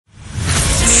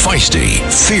Feisty,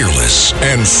 fearless,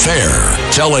 and fair,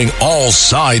 telling all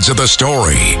sides of the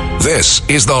story. This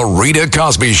is The Rita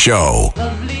Cosby Show.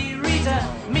 Lovely Rita,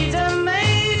 meet a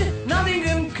maid. Nothing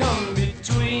can come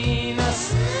between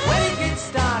us. When it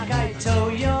gets dark, I tow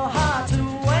your heart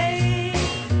away.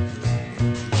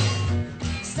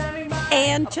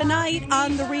 And tonight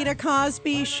on The Rita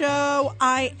Cosby Show,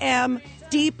 I am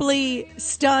deeply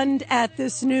stunned at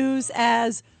this news,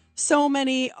 as so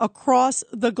many across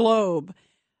the globe.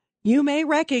 You may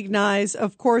recognize,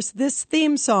 of course, this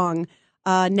theme song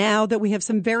now that we have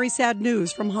some very sad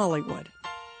news from Hollywood.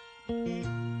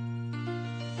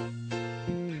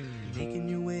 Making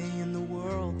your way in the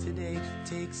world today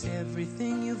takes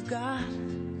everything you've got.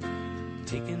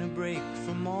 Taking a break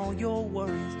from all your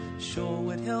worries sure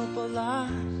would help a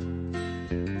lot.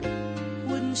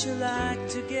 Wouldn't you like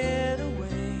to get away?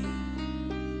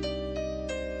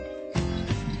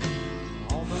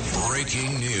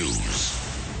 Breaking news.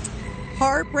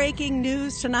 Heartbreaking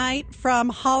news tonight from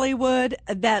Hollywood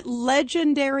that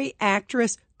legendary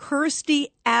actress Kirstie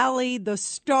Alley, the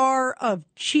star of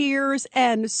Cheers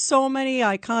and so many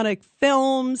iconic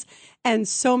films and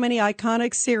so many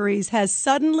iconic series, has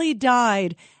suddenly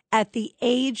died at the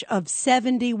age of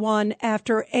 71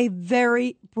 after a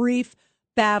very brief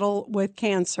battle with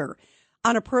cancer.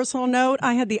 On a personal note,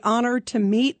 I had the honor to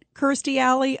meet Kirstie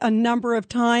Alley a number of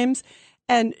times,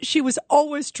 and she was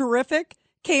always terrific.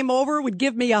 Came over, would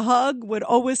give me a hug, would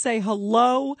always say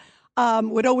hello,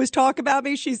 would always talk about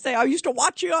me. She'd say, I used to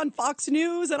watch you on Fox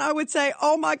News. And I would say,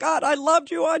 oh, my God, I loved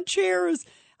you on Cheers.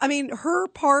 I mean, her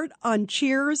part on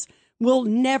Cheers will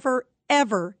never,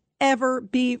 ever, ever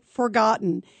be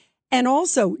forgotten. And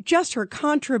also just her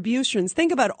contributions.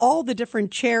 Think about all the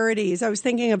different charities. I was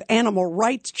thinking of animal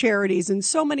rights charities and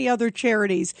so many other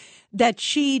charities that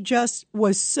she just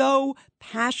was so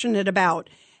passionate about.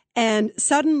 And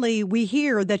suddenly we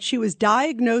hear that she was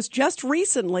diagnosed just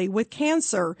recently with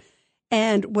cancer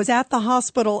and was at the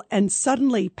hospital and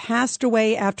suddenly passed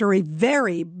away after a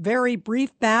very, very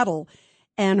brief battle.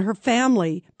 And her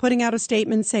family putting out a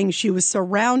statement saying she was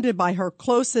surrounded by her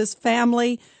closest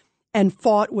family and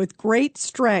fought with great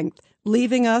strength,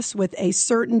 leaving us with a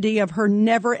certainty of her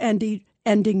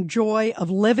never-ending joy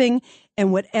of living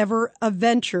and whatever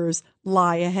adventures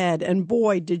lie ahead. And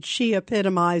boy, did she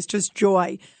epitomize just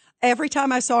joy. Every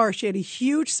time I saw her, she had a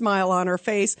huge smile on her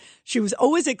face. She was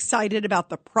always excited about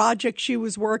the project she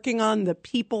was working on, the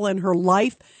people in her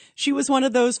life. She was one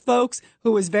of those folks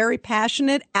who was very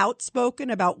passionate,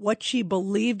 outspoken about what she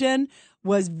believed in,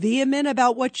 was vehement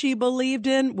about what she believed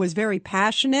in, was very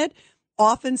passionate,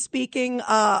 often speaking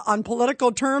on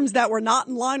political terms that were not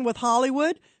in line with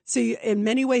Hollywood. So in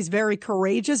many ways, very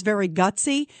courageous, very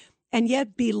gutsy, and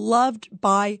yet beloved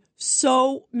by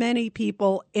so many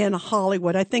people in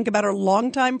Hollywood. I think about her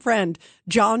longtime friend,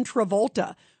 John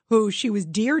Travolta, who she was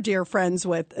dear, dear friends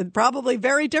with, and probably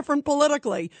very different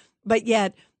politically, but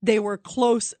yet they were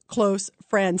close, close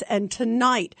friends. And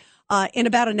tonight, in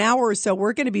about an hour or so,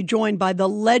 we're going to be joined by the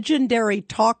legendary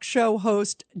talk show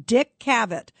host, Dick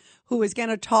Cavett, who is going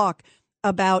to talk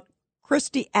about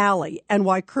Kirstie Alley and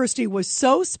why Kirstie was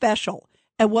so special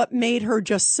and what made her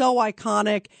just so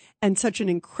iconic and such an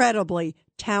incredibly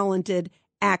talented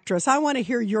actress. I want to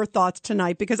hear your thoughts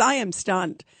tonight because I am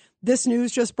stunned. This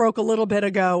news just broke a little bit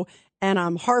ago and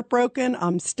I'm heartbroken.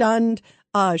 I'm stunned.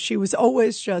 She was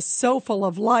always just so full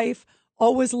of life,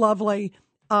 always lovely,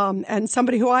 and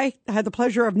somebody who I had the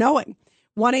pleasure of knowing.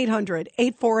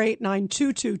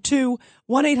 1-800-848-9222,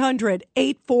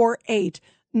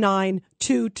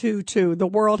 1-800-848-9222. The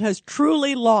world has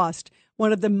truly lost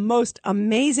one of the most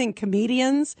amazing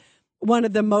comedians, one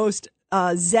of the most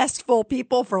zestful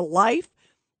people for life,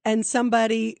 and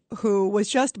somebody who was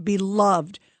just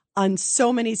beloved on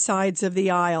so many sides of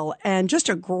the aisle, and just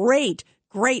a great,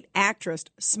 great actress,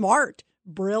 smart,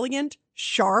 brilliant,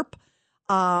 sharp,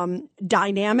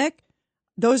 dynamic.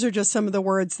 Those are just some of the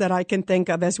words that I can think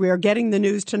of as we are getting the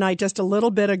news tonight just a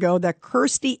little bit ago that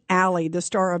Kirstie Alley, the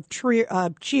star of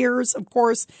Cheers, of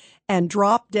course, and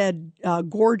Drop Dead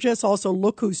Gorgeous, also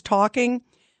Look Who's Talking.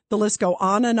 The list go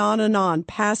on and on and on,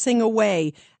 passing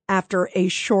away after a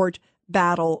short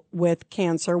battle with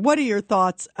cancer. What are your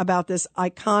thoughts about this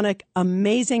iconic,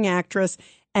 amazing actress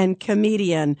and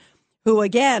comedian who,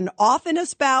 again, often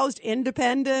espoused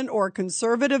independent or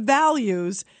conservative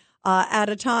values at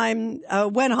a time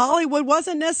when Hollywood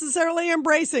wasn't necessarily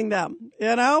embracing them?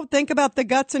 You know, think about the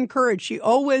guts and courage. She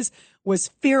always was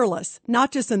fearless,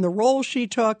 not just in the role she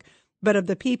took, but of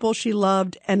the people she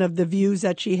loved and of the views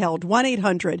that she held.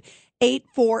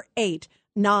 1-800-848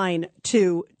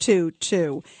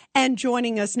 9222. And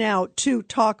joining us now to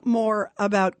talk more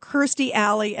about Kirstie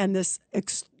Alley and this,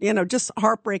 just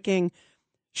heartbreaking,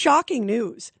 shocking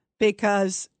news,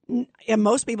 because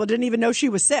most people didn't even know she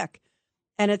was sick.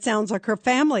 And it sounds like her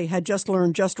family had just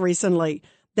learned just recently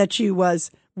that she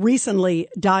was recently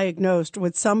diagnosed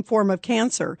with some form of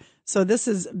cancer. So this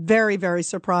is very, very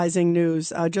surprising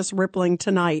news, just rippling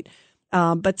tonight.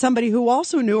 But somebody who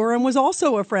also knew her and was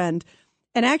also a friend,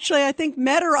 and actually I think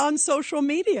met her on social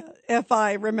media, if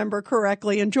I remember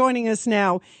correctly. And joining us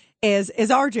now is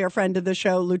our dear friend of the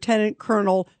show, Lieutenant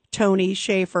Colonel Tony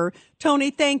Shaffer.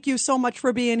 Tony, thank you so much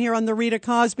for being here on the Rita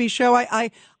Cosby Show.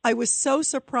 I was so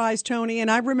surprised, Tony, and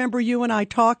I remember you and I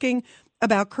talking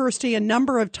about Kirstie a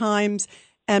number of times.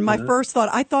 And my first thought,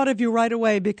 I thought of you right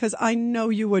away because I know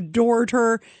you adored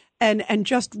her and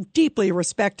just deeply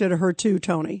respected her too,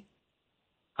 Tony.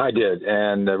 I did.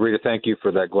 And Rita, thank you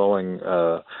for that glowing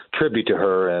tribute to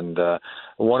her. And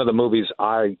one of the movies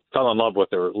I fell in love with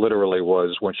her literally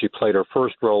was when she played her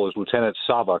first role as Lieutenant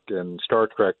Savak in Star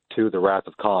Trek II, The Wrath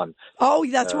of Khan. Oh,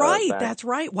 that's right. That's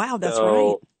right. Wow, that's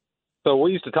right. So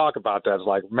we used to talk about that. It's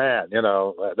like, man,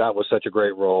 that was such a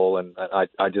great role. And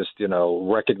I just,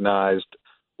 recognized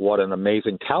what an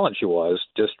amazing talent she was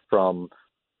just from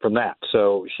that.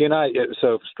 So she and I,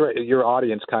 your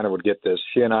audience kind of would get this.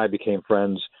 She and I became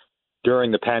friends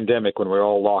during the pandemic when we were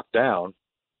all locked down.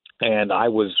 And I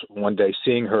was one day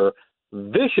seeing her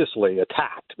viciously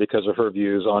attacked because of her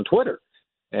views on Twitter.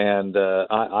 And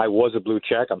I was a blue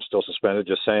check. I'm still suspended,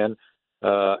 just saying.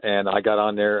 And I got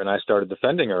on there and I started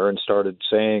defending her and started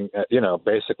saying,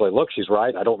 basically, look, she's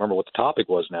right. I don't remember what the topic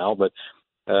was now, but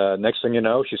next thing you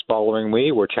know, she's following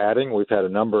me. We're chatting. We've had a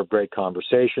number of great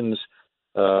conversations.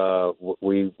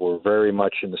 We were very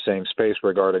much in the same space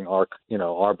regarding our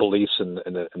beliefs in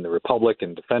the Republic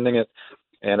and defending it.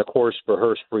 And, of course, for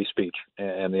her, free speech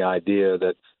and the idea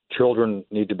that children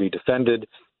need to be defended,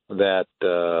 that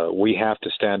we have to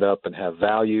stand up and have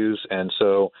values. And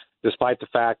so despite the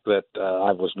fact that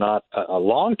I was not a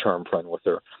long-term friend with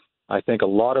her, I think a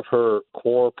lot of her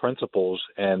core principles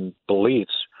and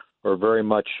beliefs are very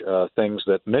much things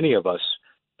that many of us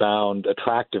found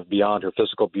attractive beyond her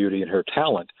physical beauty and her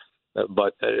talent,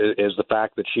 but is the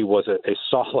fact that she was a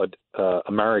solid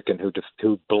American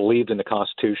who believed in the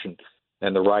Constitution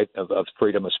and the right of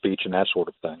freedom of speech and that sort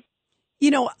of thing.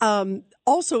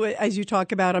 Also, as you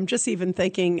talk about, I'm just even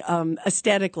thinking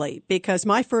aesthetically, because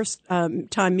my first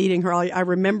time meeting her, I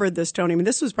remember this, Tony. I mean,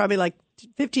 this was probably like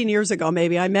 15 years ago,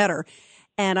 maybe. I met her.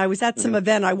 And I was at some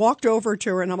event. I walked over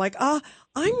to her and I'm like, I'm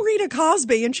Rita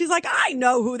Cosby. And she's like, I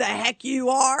know who the heck you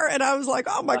are. And I was like,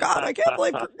 oh my God, I can't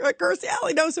believe Kirstie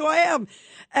Alley knows who I am.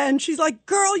 And she's like,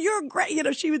 girl, you're great.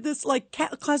 She was this like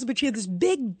Cosby, but she had this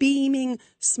big beaming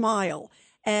smile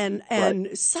and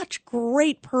right. Such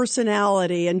great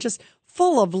personality and just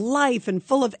full of life and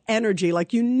full of energy.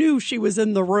 Like you knew she was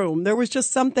in the room. There was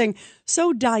just something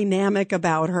so dynamic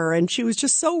about her. And she was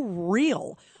just so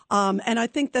real. And I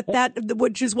think that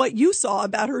which is what you saw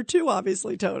about her too,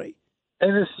 obviously, Tony.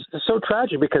 And it's so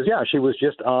tragic because, she was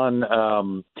just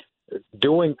on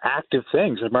doing active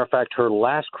things. As a matter of fact, her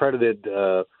last credited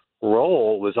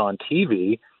role was on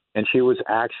TV, and she was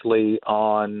actually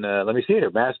on, let me see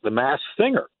it, The Masked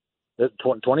Singer,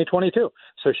 2022.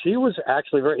 So she was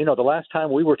actually very, the last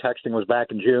time we were texting was back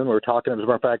in June. We were talking, as a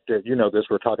matter of fact, we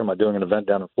were talking about doing an event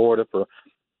down in Florida for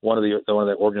one of the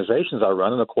organizations I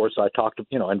run. And of course I talked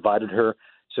to, invited her,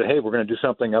 said, hey, we're going to do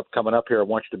something coming up here. I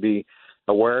want you to be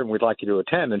aware and we'd like you to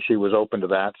attend. And she was open to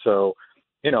that. So,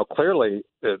 clearly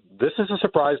this is a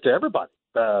surprise to everybody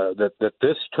that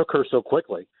this took her so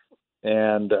quickly.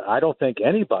 And I don't think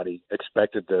anybody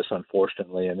expected this,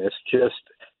 unfortunately. And it's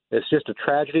just a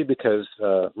tragedy because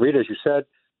Rita, as you said,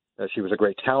 she was a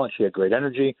great talent. She had great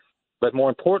energy. But more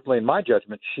importantly, in my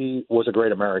judgment, she was a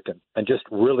great American and just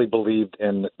really believed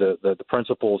in the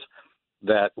principles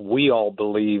that we all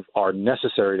believe are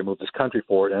necessary to move this country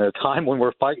forward. And at a time when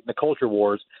we're fighting the culture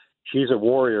wars, she's a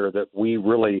warrior that we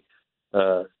really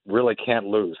can't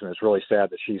lose. And it's really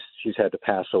sad that she's had to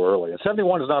pass so early. And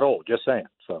 71 is not old, just saying.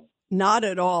 So. Not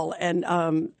at all. And,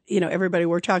 everybody,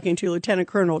 we're talking to Lieutenant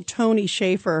Colonel Tony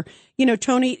Shaffer.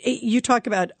 Tony, you talk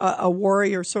about a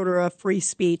warrior, sort of a free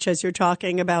speech, as you're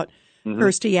talking about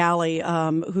Kirstie Alley,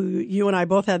 who you and I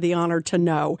both had the honor to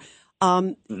know.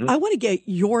 I want to get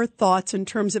your thoughts in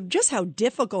terms of just how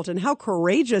difficult and how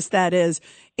courageous that is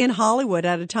in Hollywood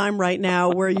at a time right now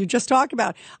where you just talk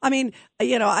about,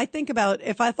 I think about,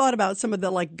 if I thought about some of the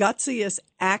like gutsiest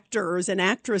actors and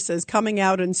actresses coming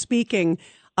out and speaking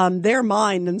their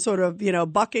mind and sort of,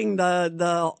 bucking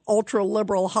the ultra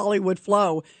liberal Hollywood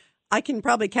flow. I can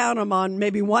probably count them on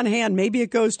maybe one hand. Maybe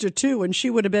it goes to two, and she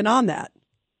would have been on that.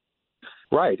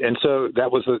 Right. And so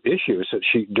that was the issue. So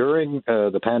during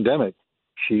the pandemic,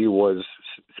 she was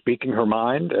speaking her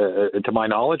mind. To my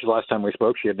knowledge, last time we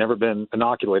spoke, she had never been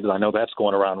inoculated. I know that's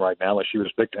going around right now. Like she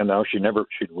was victim. No, she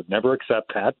would never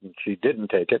accept that, and she didn't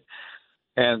take it.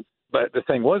 But the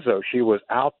thing was, though, she was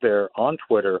out there on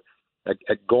Twitter,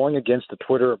 going against the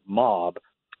Twitter mob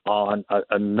on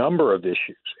a number of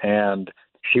issues, and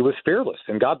she was fearless.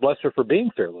 And God bless her for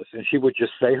being fearless. And she would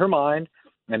just say her mind,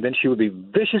 and then she would be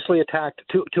viciously attacked,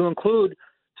 to include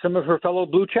some of her fellow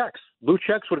blue checks. Blue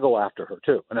checks would go after her,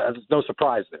 too. And there's no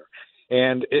surprise there.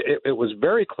 And it was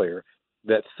very clear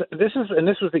that this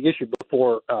was the issue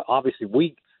before, obviously,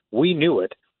 we knew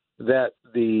it, that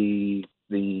the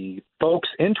folks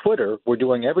in Twitter were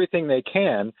doing everything they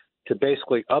can to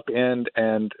basically upend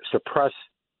and suppress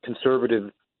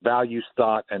conservative values,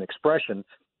 thought, and expression.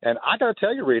 And I got to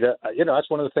tell you, Rita, that's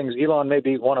one of the things Elon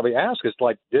maybe want to be asked is,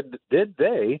 like, did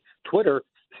Twitter,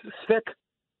 stick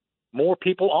more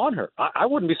people on her? I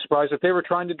wouldn't be surprised if they were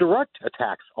trying to direct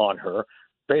attacks on her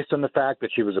based on the fact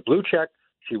that she was a blue check.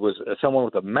 She was someone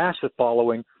with a massive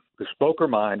following who spoke her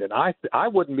mind. And I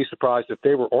wouldn't be surprised if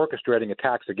they were orchestrating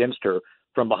attacks against her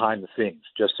from behind the scenes.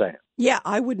 Just saying. Yeah,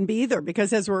 I wouldn't be either,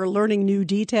 because as we're learning new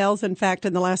details, in fact,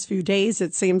 in the last few days,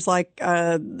 it seems like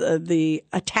the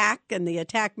attack and the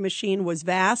attack machine was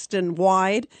vast and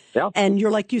wide. Yeah. And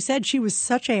like you said, she was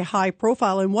such a high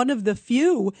profile and one of the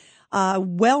few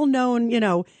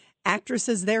well-known,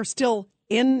 actresses there still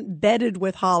embedded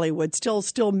with Hollywood,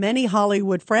 still many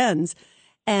Hollywood friends.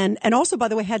 And also, by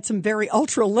the way, had some very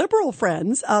ultra-liberal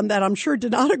friends that I'm sure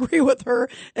did not agree with her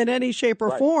in any shape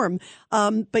or form.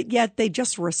 But yet they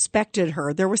just respected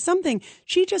her. There was something,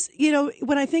 she just,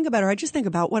 when I think about her, I just think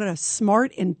about what a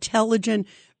smart, intelligent,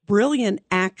 brilliant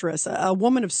actress, a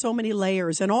woman of so many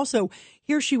layers. And also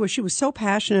here she was so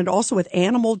passionate also with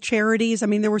animal charities. I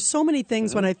mean, there were so many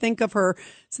things when I think of her.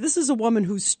 So this is a woman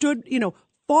who stood,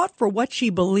 fought for what she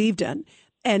believed in.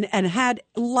 And had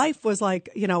life was like,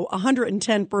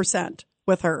 110%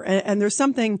 with her. And there's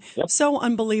something so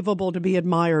unbelievable to be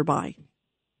admired by.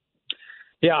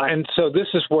 Yeah. And so this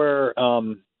is where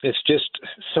it's just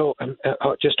so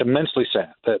just immensely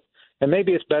sad that, and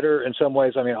maybe it's better in some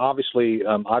ways. I mean, obviously,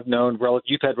 I've known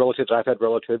you've had relatives. I've had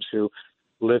relatives who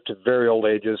lived to very old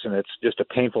ages, and it's just a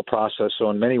painful process. So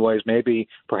in many ways,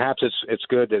 perhaps it's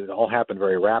good that it all happened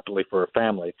very rapidly for a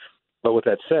family. But with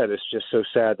that said, it's just so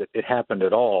sad that it happened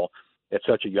at all at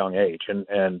such a young age. And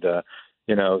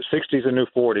 60 is the new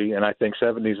 40, and I think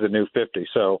 70 is the new 50.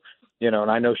 So, and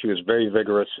I know she was very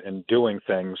vigorous in doing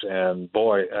things. And,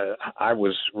 boy, I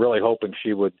was really hoping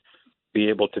she would be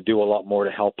able to do a lot more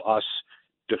to help us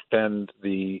defend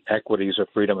the equities of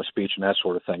freedom of speech and that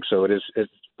sort of thing. So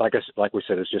it's like we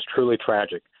said, it's just truly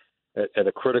tragic at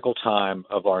a critical time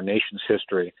of our nation's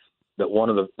history that one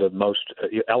of the most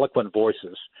eloquent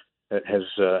voices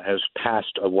has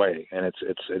passed away, and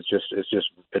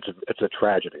it's a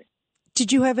tragedy.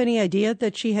 Did you have any idea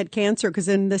that she had cancer? Because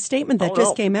in the statement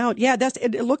that came out,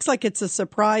 it looks like it's a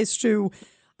surprise to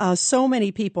so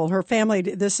many people. Her family.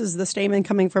 This is the statement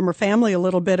coming from her family a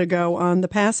little bit ago on the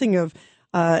passing of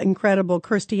incredible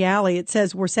Kirstie Alley. It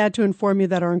says, "We're sad to inform you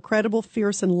that our incredible,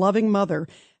 fierce, and loving mother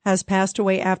has passed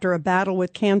away after a battle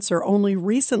with cancer only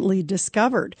recently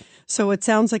discovered." So it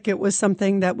sounds like it was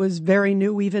something that was very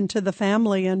new even to the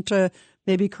family and to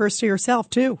maybe Kirstie herself,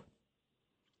 too.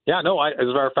 Yeah, no, as a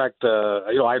matter of fact,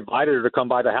 I invited her to come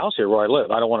by the house here where I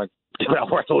live. I don't want to give out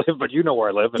where I live, but you know where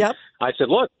I live. And I said,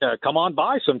 look, come on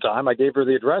by sometime. I gave her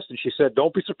the address, and she said,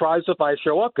 don't be surprised if I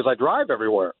show up because I drive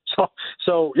everywhere.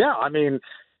 So yeah, I mean,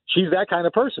 she's that kind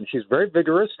of person. She's very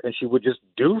vigorous, and she would just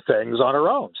do things on her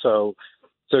own. So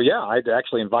yeah, I'd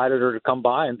actually invited her to come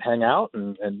by and hang out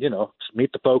and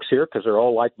meet the folks here because they're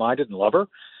all like-minded and love her.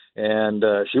 And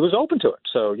she was open to it.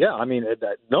 So, yeah, I mean,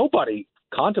 nobody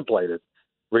contemplated,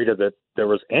 Rita, that there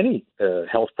was any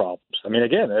health problems. I mean,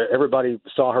 again, everybody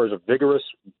saw her as a vigorous,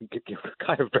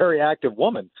 kind of very active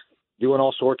woman doing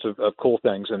all sorts of cool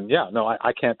things. And, yeah, no,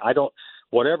 I don't,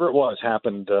 whatever it was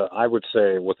happened, I would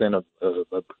say within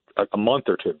a month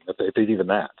or two, if even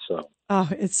that. So. Oh,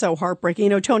 it's so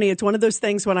heartbreaking. Tony, it's one of those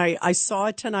things when I saw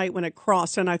it tonight when it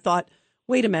crossed and I thought,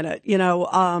 wait a minute,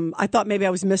 I thought maybe I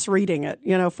was misreading it,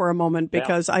 for a moment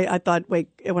because I thought, wait,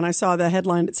 when I saw the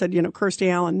headline, it said, Kirstie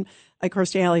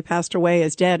Alley passed away,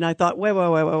 is dead. And I thought,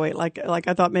 wait. Like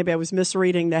I thought maybe I was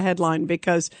misreading the headline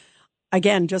because,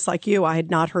 again, just like you, I had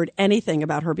not heard anything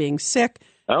about her being sick.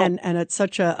 Oh. And at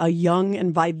such a young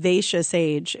and vivacious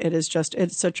age,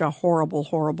 it's such a horrible,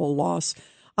 horrible loss.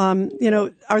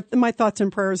 My thoughts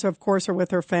and prayers, of course, are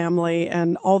with her family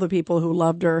and all the people who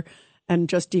loved her and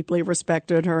just deeply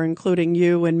respected her, including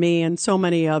you and me and so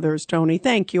many others, Tony.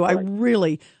 Thank you. Right. I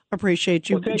really appreciate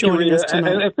you joining us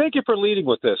tonight. And thank you for leading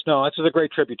with this. No, this is a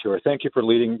great tribute to her. Thank you for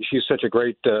leading. She's such a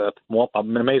great,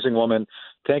 an amazing woman.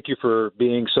 Thank you for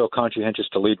being so conscientious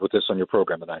to lead with this on your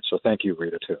program tonight. So thank you,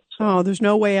 Rita, too. So. Oh, there's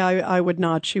no way I would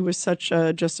not. She was such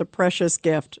just a precious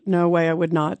gift. No way I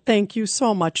would not. Thank you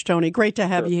so much, Tony. Great to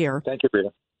have you here. Thank you,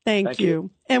 Rita. Thank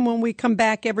you. And when we come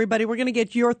back, everybody, we're going to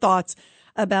get your thoughts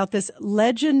about this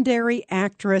legendary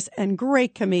actress and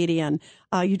great comedian.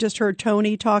 You just heard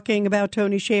Tony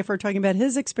Shaffer talking about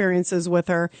his experiences with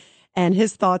her and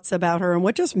his thoughts about her and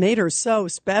what just made her so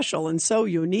special and so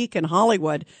unique in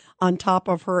Hollywood on top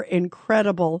of her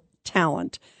incredible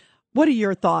talent. What are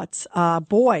your thoughts?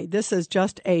 Boy, this is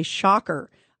just a shocker.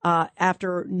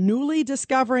 After newly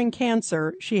discovering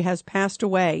cancer, she has passed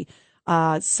away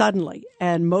suddenly,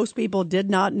 and most people did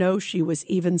not know she was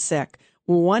even sick.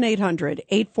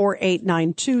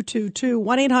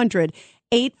 1-800-848-9222,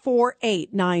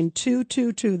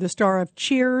 1-800-848-9222, the star of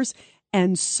Cheers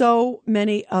and so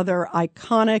many other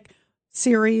iconic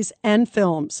series and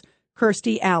films.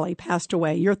 Kirstie Alley passed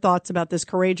away. Your thoughts about this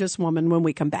courageous woman when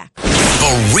we come back.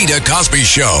 The Rita Cosby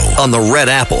Show on the Red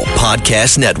Apple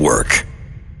Podcast Network.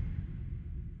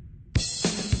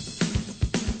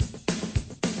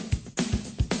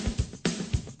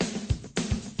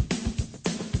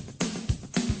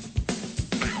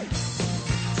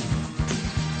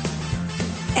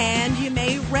 And you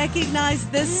may recognize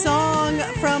this song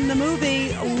from the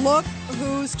movie Look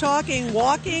Who's Talking,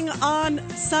 Walking on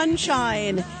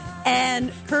Sunshine.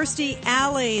 And Kirstie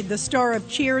Alley, the star of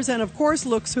Cheers, and of course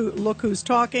Look Who's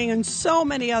Talking, and so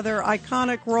many other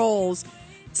iconic roles,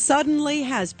 suddenly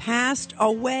has passed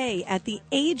away at the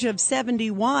age of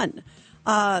 71.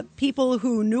 People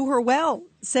who knew her well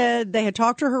said they had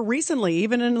talked to her recently,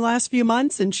 even in the last few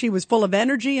months, and she was full of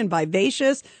energy and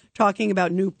vivacious, talking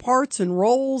about new parts and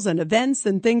roles and events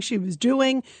and things she was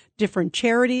doing, different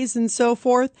charities and so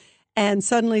forth. And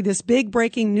suddenly this big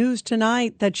breaking news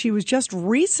tonight that she was just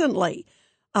recently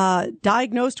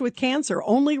diagnosed with cancer,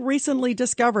 only recently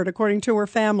discovered, according to her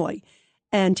family,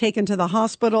 and taken to the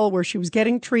hospital where she was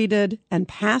getting treated and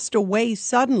passed away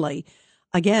suddenly.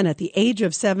 Again, at the age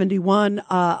of 71,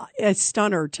 a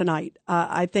stunner tonight.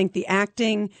 I think the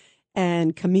acting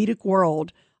and comedic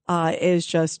world is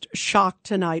just shocked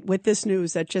tonight with this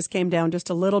news that just came down just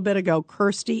a little bit ago.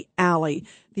 Kirstie Alley,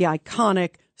 the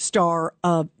iconic star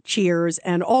of Cheers,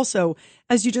 and also,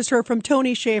 as you just heard from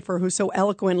Tony Shaffer, who so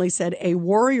eloquently said, a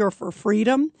warrior for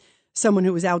freedom, someone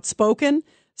who was outspoken,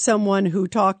 someone who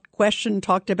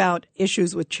talked about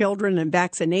issues with children and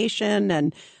vaccination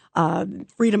and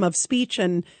freedom of speech.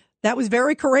 And that was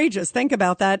very courageous. Think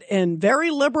about that, in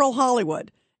very liberal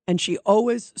Hollywood. And she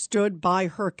always stood by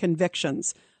her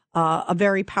convictions. A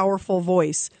very powerful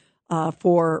voice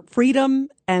for freedom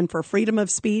and for freedom of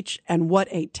speech, and what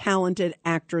a talented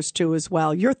actress too as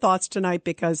well. Your thoughts tonight,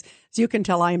 because as you can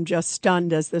tell, I am just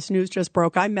stunned as this news just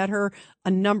broke. I met her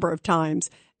a number of times,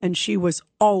 and she was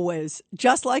always,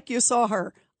 just like you saw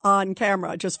her on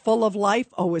camera, just full of life,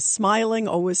 always smiling,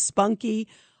 always spunky,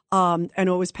 and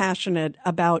always passionate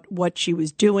about what she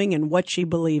was doing and what she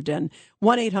believed in.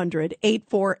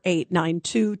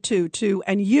 1-800-848-9222.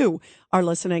 And you are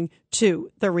listening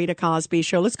to The Rita Cosby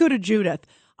Show. Let's go to Judith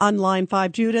on line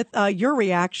 5. Judith, your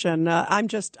reaction.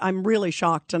 I'm really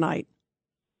shocked tonight.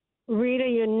 Rita,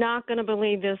 you're not going to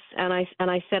believe this. And I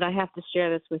said I have to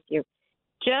share this with you.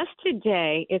 Just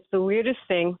today, it's the weirdest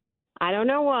thing. I don't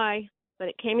know why, but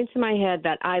it came into my head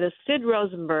that either Sid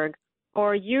Rosenberg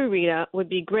or you, Rita, would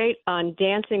be great on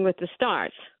Dancing with the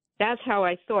Stars. That's how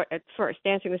I thought at first,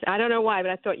 Dancing with. I don't know why, but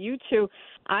I thought you two,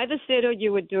 either Sid or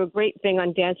you, would do a great thing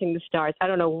on Dancing with the Stars. I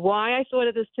don't know why I thought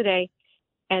of this today.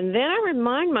 And then I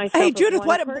remind myself. Hey, Judith,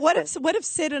 what if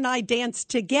Sid and I danced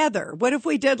together? What if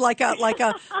we did like a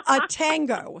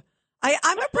tango?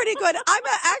 I'm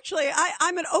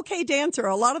an okay dancer.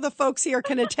 A lot of the folks here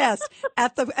can attest.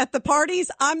 At the parties,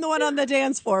 I'm the one on the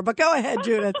dance floor. But go ahead,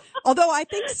 Judith. Although I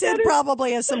think Sid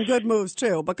probably has some good moves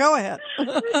too. But go ahead.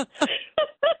 I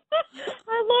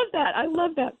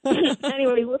love that.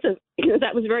 Anyway, listen,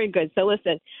 that was very good. So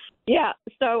listen, yeah.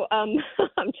 So I'm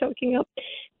choking up.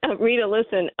 Rita,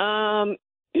 listen.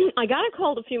 I got a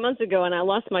cold a few months ago, and I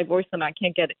lost my voice, and I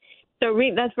can't get it. So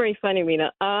that's very funny,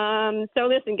 Rita. So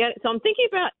listen, so I'm thinking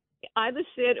about either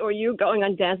Sid or you going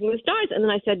on Dancing with the Stars. And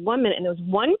then I said 1 minute, and there was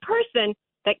one person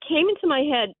that came into my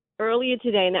head earlier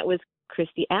today, and that was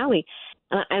Kirstie Alley.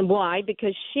 And why?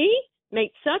 Because she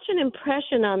made such an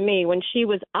impression on me when she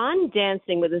was on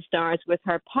Dancing with the Stars with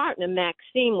her partner,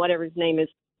 Maxime, whatever his name is.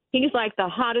 He's like the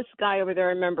hottest guy over there,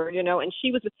 remember, and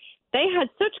they had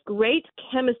such great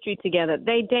chemistry together.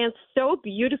 They danced so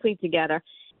beautifully together.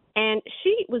 And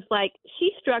she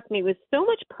struck me with so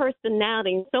much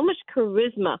personality and so much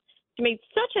charisma. She made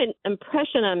such an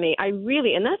impression on me.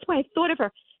 And that's why I thought of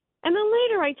her. And then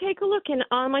later I take a look and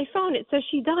on my phone it says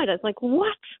she died. I was like,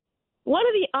 what? What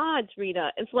are the odds,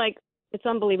 Rita? It's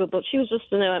unbelievable. She was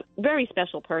just a very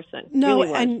special person. No,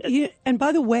 really and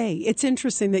by the way, it's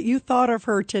interesting that you thought of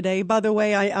her today. By the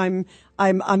way, I'm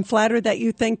flattered that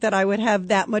you think that I would have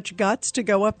that much guts to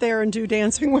go up there and do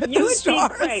Dancing with the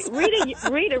Stars. You would be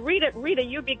great, Rita.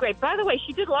 You'd be great. By the way,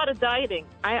 she did a lot of dieting.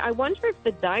 I wonder if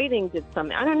the dieting did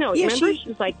something. I don't know. Yeah, remember, she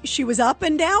was like she was up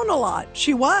and down a lot.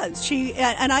 She was.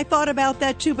 And I thought about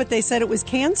that too, but they said it was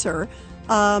cancer,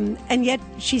 and yet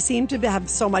she seemed to have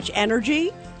so much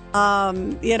energy.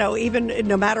 Even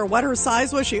no matter what her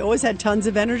size was, she always had tons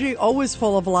of energy, always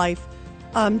full of life.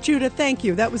 Judah, thank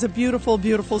you. That was a beautiful,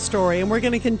 beautiful story. And we're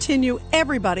going to continue,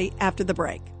 everybody, after the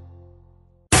break.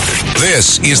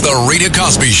 This is The Rita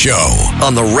Cosby Show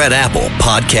on the Red Apple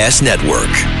Podcast Network.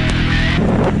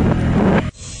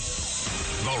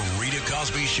 The Rita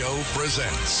Cosby Show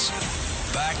presents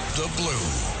Back the Blue.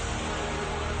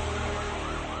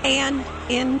 And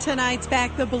in tonight's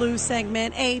Back the Blue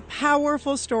segment, a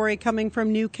powerful story coming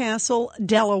from Newcastle,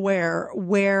 Delaware,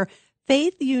 where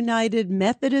Faith United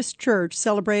Methodist Church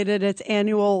celebrated its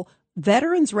annual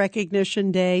Veterans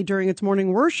Recognition Day during its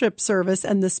morning worship service,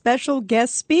 and the special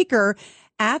guest speaker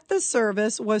at the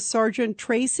service was Sergeant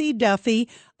Tracy Duffy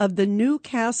of the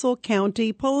Newcastle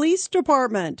County Police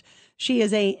Department. She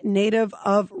is a native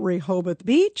of Rehoboth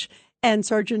Beach, and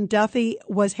Sergeant Duffy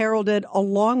was heralded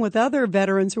along with other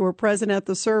veterans who were present at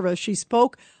the service. She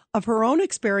spoke of her own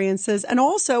experiences and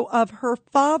also of her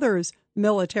father's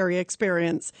military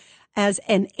experience. As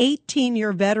an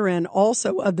 18-year veteran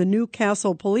also of the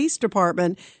Newcastle Police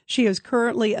Department, she is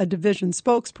currently a division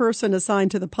spokesperson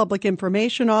assigned to the Public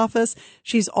Information Office.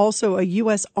 She's also a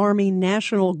U.S. Army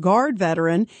National Guard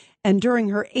veteran. And during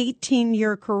her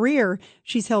 18-year career,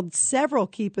 she's held several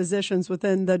key positions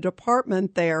within the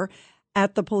department there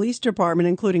at the police department,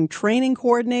 including training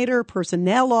coordinator,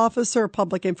 personnel officer,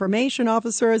 public information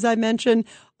officer, as I mentioned,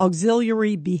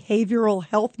 auxiliary behavioral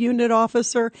health unit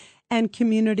officer, and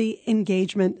community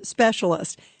engagement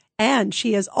specialist. And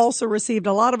she has also received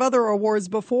a lot of other awards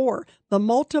before: the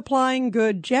Multiplying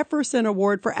Good Jefferson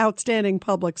Award for Outstanding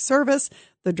Public Service,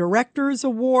 the Director's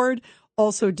Award,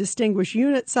 also Distinguished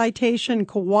Unit Citation,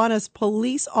 Kiwanis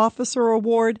Police Officer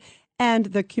Award, and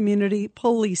the Community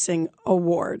Policing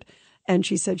Award. And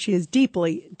she said she is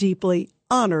deeply, deeply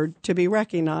honored to be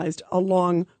recognized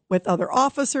along with other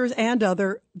officers and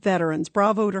other veterans.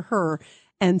 Bravo to her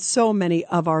and so many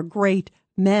of our great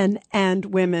men and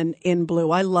women in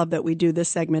blue. I love that we do this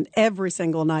segment every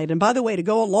single night. And by the way, to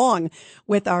go along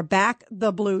with our Back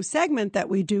the Blue segment that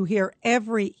we do here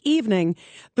every evening,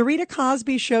 the Rita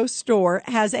Cosby Show store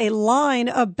has a line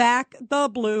of Back the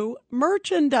Blue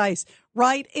merchandise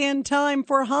right in time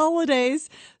for holidays.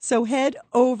 So head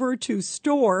over to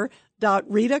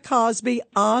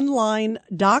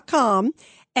store.ritacosbyonline.com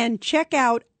and check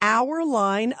out our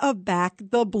line of Back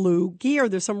the Blue gear.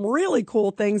 There's some really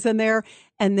cool things in there,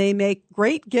 and they make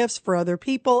great gifts for other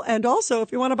people. And also,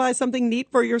 if you want to buy something neat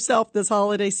for yourself this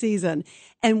holiday season.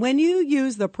 And when you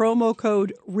use the promo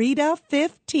code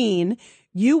RITA15,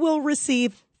 you will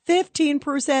receive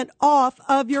 15% off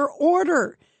of your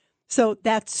order. So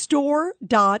that's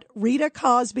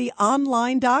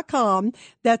store.ritacosbyonline.com.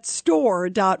 That's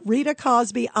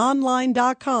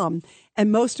store.ritacosbyonline.com. And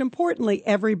most importantly,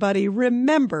 everybody,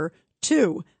 remember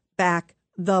to back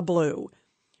the blue.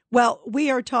 Well, we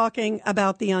are talking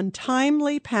about the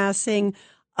untimely passing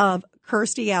of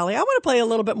Kirstie Alley. I want to play a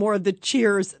little bit more of the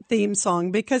Cheers theme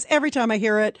song because every time I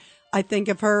hear it, I think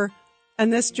of her.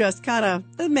 And this just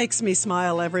it makes me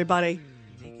smile, everybody.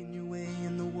 Making your way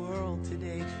in the world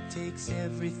today takes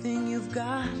everything you've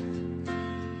got.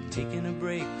 Taking a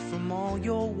break from all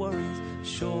your worries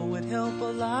sure would help a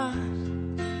lot.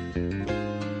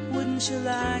 Wouldn't you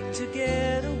like to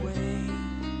get away?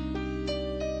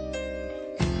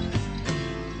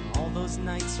 All those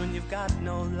nights when you've got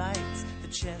no lights.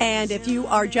 And if you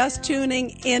are just tuning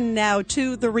in now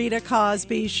to the Rita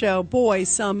Cosby Show, boy,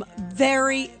 some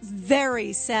very,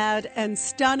 very sad and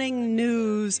stunning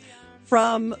news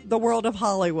from the world of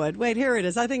Hollywood. Wait, here it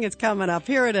is. I think it's coming up.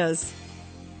 Here it is.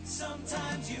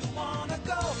 Sometimes you want to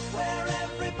go where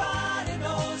everybody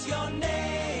knows your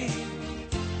name,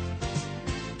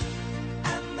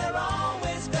 and they're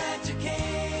always glad you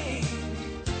came.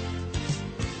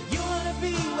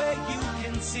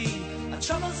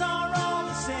 troubles are all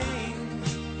the same.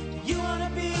 You want to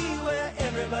be where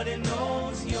everybody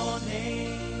knows your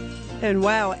name. And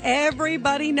wow,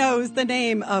 everybody knows the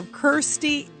name of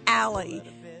Kirstie Alley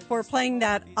for playing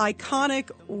that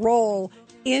iconic role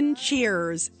in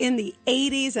Cheers in the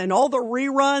 80s and all the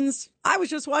reruns. I was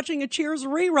just watching a Cheers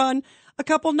rerun a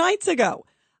couple nights ago.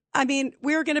 I mean,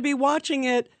 we're going to be watching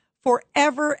it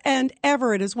forever and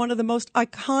ever. It is one of the most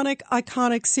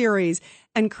iconic series.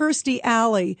 And Kirstie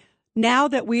Alley, now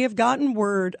that we have gotten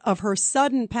word of her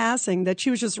sudden passing, that she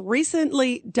was just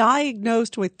recently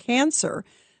diagnosed with cancer,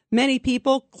 many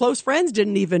people, close friends,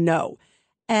 didn't even know.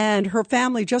 And her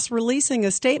family just releasing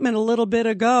a statement a little bit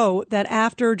ago that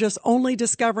after just only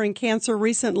discovering cancer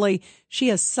recently, she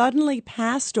has suddenly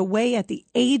passed away at the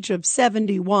age of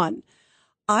 71.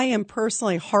 I am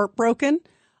personally heartbroken,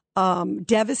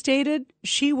 devastated.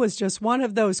 She was just one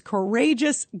of those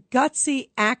courageous, gutsy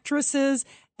actresses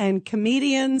and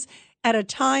comedians at a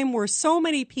time where so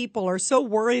many people are so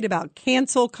worried about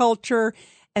cancel culture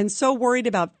and so worried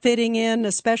about fitting in,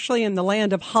 especially in the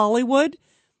land of Hollywood.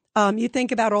 You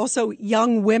think about also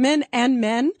young women and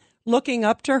men looking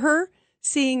up to her,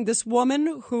 seeing this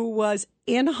woman who was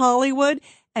in Hollywood,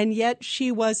 and yet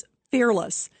she was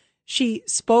fearless. She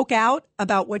spoke out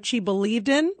about what she believed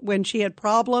in. When she had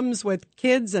problems with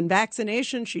kids and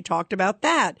vaccination, she talked about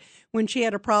that. When she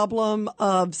had a problem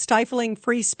of stifling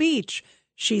free speech,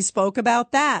 she spoke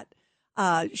about that.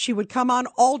 She would come on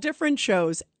all different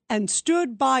shows and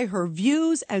stood by her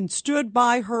views and stood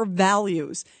by her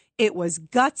values. It was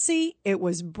gutsy, it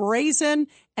was brazen,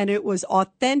 and it was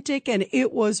authentic, and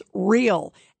it was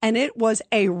real. And it was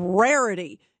a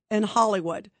rarity in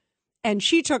Hollywood. And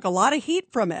she took a lot of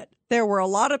heat from it. There were a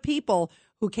lot of people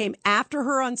who came after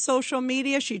her on social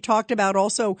media. She talked about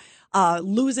also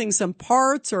losing some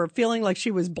parts or feeling like she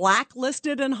was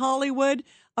blacklisted in Hollywood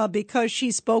because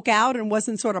she spoke out and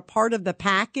wasn't sort of part of the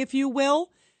pack, if you will.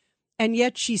 And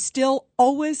yet she still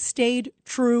always stayed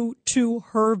true to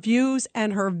her views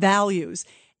and her values.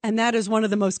 And that is one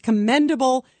of the most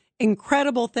commendable,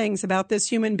 incredible things about this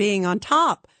human being, on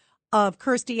top of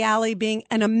Kirstie Alley being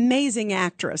an amazing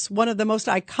actress, one of the most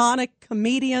iconic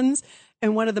comedians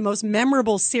and one of the most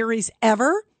memorable series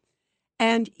ever.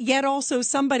 And yet also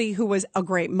somebody who was a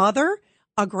great mother,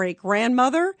 a great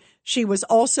grandmother. She was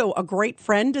also a great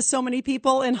friend to so many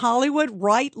people in Hollywood,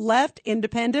 right, left,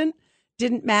 independent.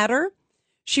 Didn't matter.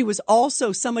 She was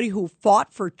also somebody who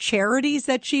fought for charities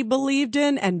that she believed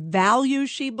in and values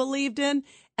she believed in,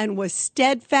 and was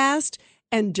steadfast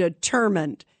and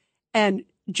determined. And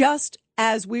just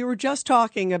as we were just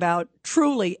talking about,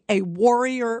 truly a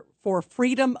warrior for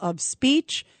freedom of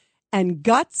speech and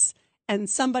guts, and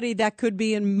somebody that could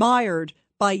be admired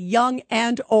by young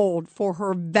and old for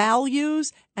her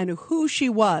values and who she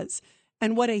was.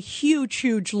 And what a huge,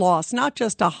 huge loss, not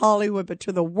just to Hollywood, but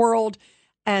to the world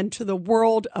and to the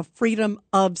world of freedom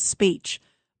of speech.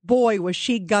 Boy, was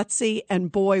she gutsy,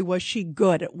 and boy, was she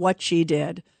good at what she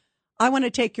did. I want to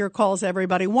take your calls,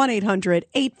 everybody.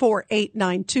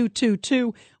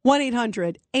 1-800-848-9222.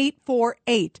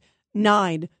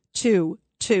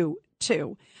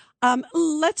 1-800-848-9222.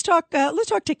 Let's talk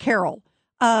to Carol.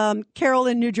 Carol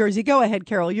in New Jersey. Go ahead,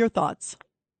 Carol. Your thoughts.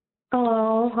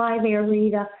 Oh, hi there,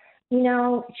 Rita. You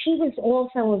know, she was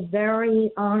also a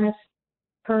very honest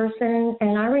person,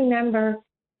 and I remember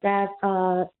that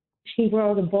she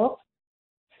wrote a book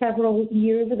several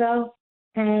years ago,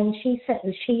 and she said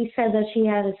that she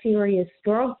had a serious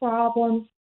drug problem,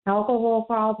 alcohol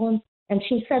problem, and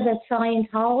she said that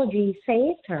Scientology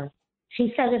saved her.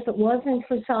 She said if it wasn't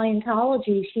for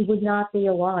Scientology, she would not be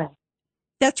alive.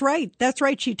 That's right. That's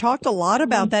right. She talked a lot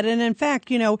about that. And in fact,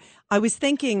 you know, I was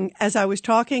thinking as I was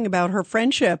talking about her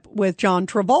friendship with John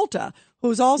Travolta,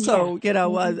 who's also,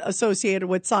 associated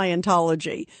with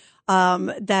Scientology,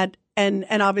 and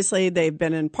obviously they've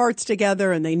been in parts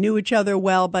together and they knew each other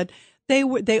well, but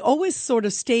they always sort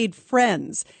of stayed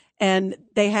friends, and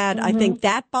they had, I think,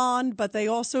 that bond, but they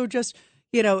also just,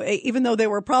 you know, even though they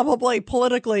were probably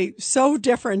politically so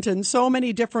different in so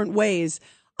many different ways.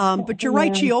 But you're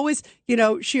right. She always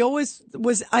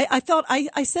was, I thought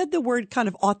I said the word kind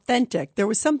of authentic. There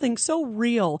was something so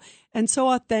real and so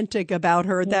authentic about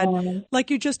her that, like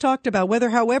you just talked about,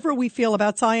 however we feel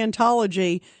about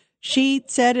Scientology, she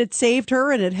said it saved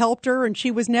her and it helped her, and she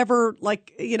was never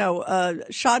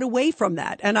shot away from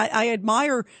that. And I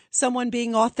admire someone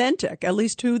being authentic, at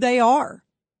least who they are.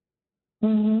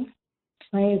 Mm-hmm.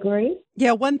 I agree.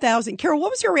 Yeah, 1,000. Carol,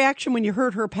 what was your reaction when you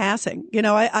heard her passing? You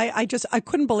know, I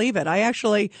couldn't believe it. I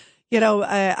actually,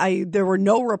 there were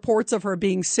no reports of her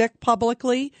being sick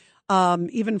publicly.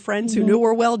 Even friends who knew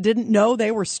her well didn't know.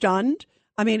 They were stunned.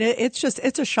 I mean,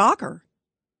 it's a shocker.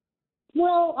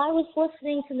 Well, I was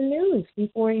listening to the news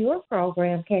before your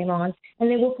program came on, and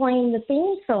they were playing the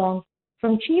theme song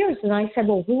from Cheers, and I said,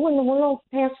 well, who in the world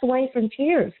passed away from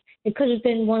Cheers? It could have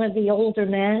been one of the older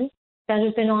men that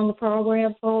had been on the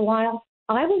program for a while.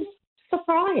 I was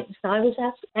surprised. I was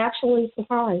actually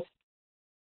surprised.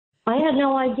 I had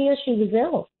no idea she was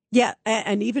ill. Yeah,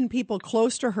 and even people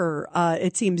close to her,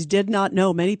 it seems, did not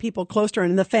know. Many people close to her.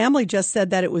 And the family just said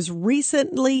that it was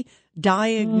recently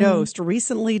diagnosed,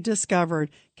 recently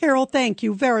discovered. Carol, thank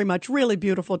you very much. Really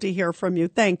beautiful to hear from you.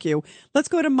 Thank you. Let's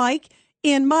go to Mike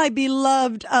in my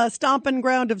beloved stomping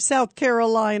ground of South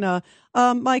Carolina.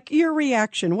 Mike, your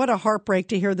reaction. What a heartbreak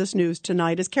to hear this news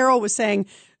tonight. As Carol was saying,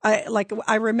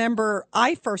 I remember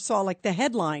I first saw the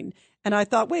headline. And I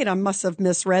thought, wait, I must have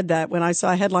misread that when I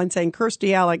saw a headline saying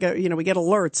Kirstie Alley, we get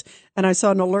alerts. And I saw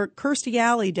an alert, Kirstie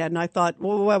Alley dead. And I thought,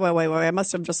 wait, I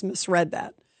must have just misread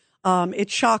that.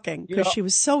 It's shocking because she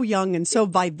was so young and so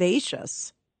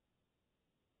vivacious.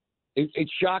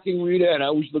 It's shocking, Rita, and I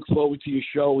always look forward to your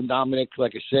show and Dominic,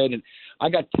 like I said. And I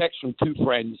got texts from two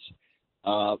friends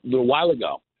a little while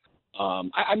ago.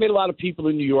 I met a lot of people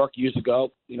in New York years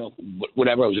ago,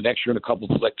 whatever. I was an extra in a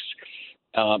couple of flicks.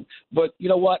 But you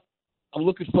know what? I'm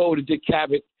looking forward to Dick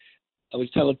Cavett. I was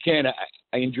telling Ken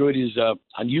I enjoyed his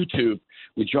on YouTube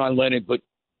with John Lennon, but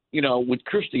with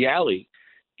Kirstie Alley,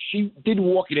 she didn't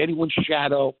walk in anyone's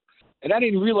shadow, and I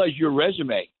didn't realize your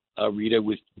resume, Rita,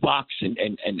 with Fox and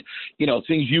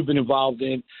things you've been involved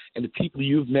in and the people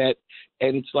you've met,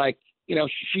 and it's like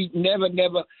she never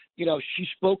she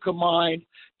spoke her mind.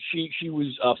 She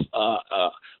was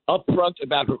upfront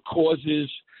about her causes,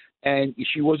 and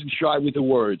she wasn't shy with the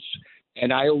words.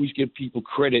 And I always give people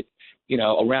credit,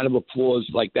 a round of applause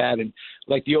like that. And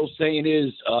like the old saying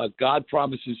is, God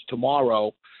promises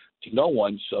tomorrow to no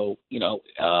one. So,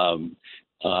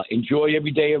 enjoy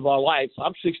every day of our life.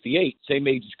 I'm 68, same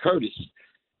age as Curtis.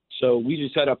 So we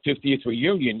just had our 50th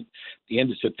reunion at the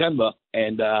end of September.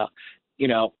 And,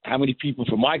 how many people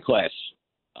from my class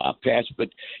passed?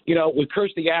 But, with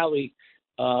Kirstie Alley,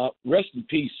 rest in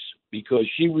peace, because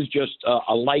she was just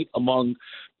a light among,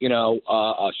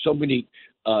 so many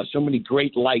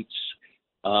great lights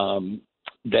that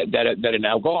are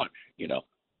now gone.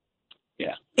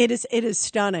 Yeah. It is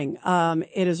stunning.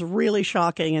 It is really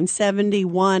shocking. And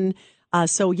 71,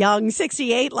 so young,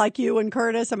 68 like you and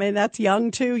Curtis. I mean, that's young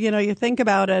too. You think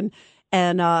about it,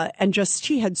 and just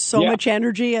she had so much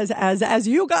energy as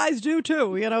you guys do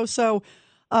too. So.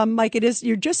 Mike,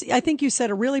 I think you said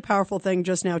a really powerful thing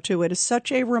just now, too. It is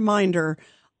such a reminder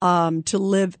to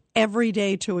live every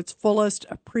day to its fullest,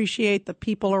 appreciate the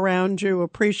people around you,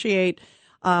 appreciate,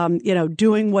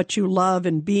 doing what you love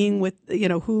and being with,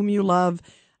 whom you love.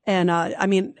 And,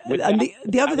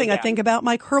 the other thing I think about,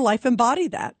 Mike, her life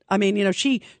embodied that. I mean,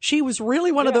 she was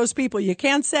really one of those people. You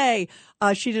can't say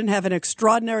she didn't have an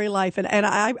extraordinary life. And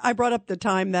I brought up the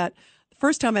time that the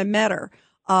first time I met her,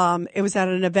 it was at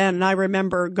an event, and I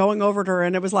remember going over to her,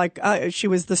 and it was like she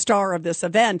was the star of this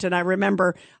event. And I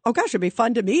remember, oh gosh, it'd be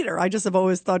fun to meet her. I just have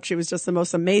always thought she was just the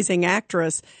most amazing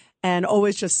actress, and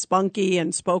always just spunky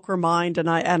and spoke her mind. And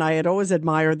I had always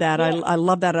admired that. Yeah. I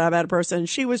love that about a person.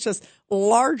 She was just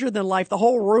larger than life. The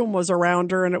whole room was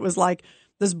around her, and it was like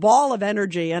this ball of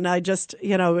energy. And I just,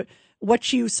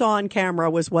 what you saw on camera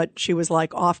was what she was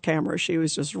like off camera. She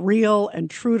was just real and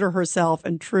true to herself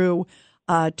and true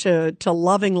to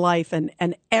loving life,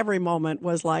 and every moment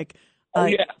was like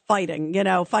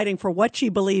fighting for what she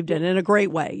believed in a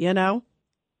great way, Yeah,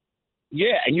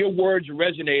 and your words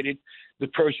resonated the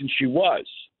person she was,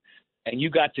 and you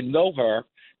got to know her,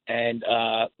 and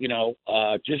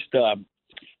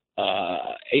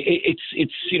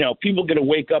it's people going to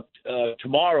wake up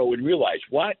tomorrow and realize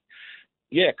what,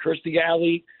 Kirstie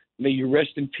Alley, may you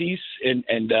rest in peace,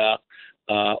 and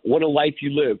what a life you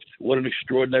lived. What an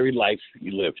extraordinary life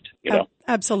you lived,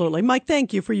 Absolutely. Mike,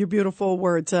 thank you for your beautiful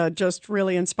words. Just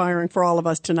really inspiring for all of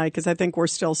us tonight, because I think we're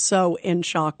still so in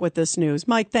shock with this news.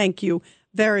 Mike, thank you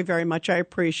very, very much. I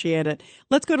appreciate it.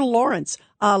 Let's go to Lawrence,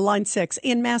 line 6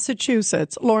 in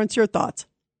Massachusetts. Lawrence, your thoughts?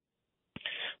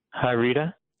 Hi,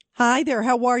 Rita. Hi there.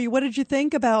 How are you? What did you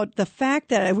think about the fact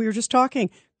that we were just talking,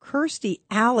 Kirstie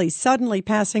Alley suddenly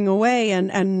passing away,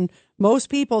 and most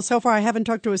people, so far I haven't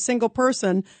talked to a single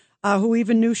person who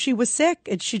even knew she was sick.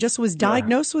 She just was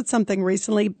diagnosed with something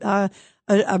recently, a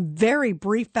very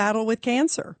brief battle with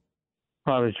cancer.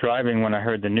 Well, I was driving when I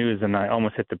heard the news, and I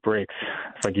almost hit the brakes.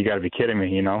 It's like, you got to be kidding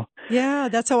me, Yeah,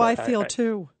 that's how I feel,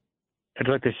 too. I'd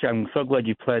like to I'm so glad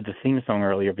you played the theme song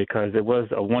earlier, because it was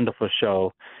a wonderful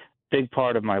show. big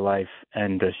part of my life,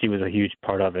 and she was a huge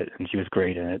part of it, and she was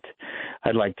great in it.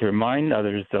 I'd like to remind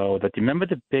others, though, that you remember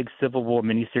the big Civil War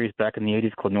miniseries back in the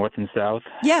 80s called North and South?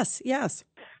 Yes, yes.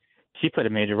 She played a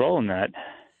major role in that.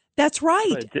 That's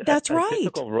right. That's right.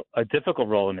 A difficult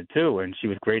role in it, too, and she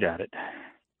was great at it.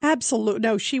 Absolutely.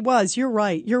 No, she was. You're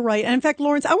right. You're right. And in fact,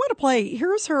 Lawrence, I want to play,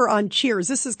 here's her on Cheers.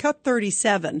 This is cut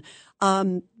 37,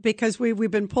 because we've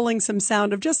been pulling some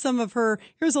sound of just some of her.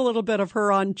 Here's a little bit of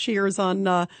her on Cheers on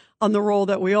the role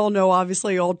that we all know,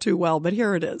 obviously, all too well. But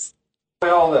here it is.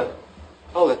 All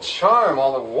the charm,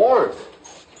 all the warmth.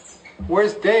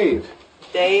 Where's Dave?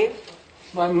 Dave?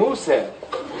 My moose head.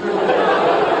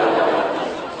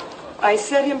 I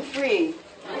set him free.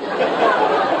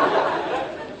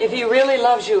 If he really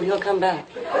loves you, he'll come back.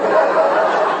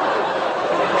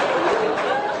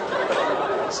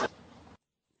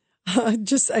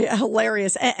 Just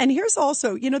hilarious. And here's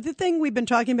also, the thing we've been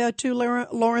talking about too,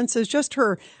 Lawrence, is just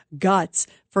her guts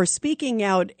for speaking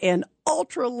out in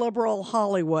ultra-liberal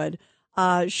Hollywood.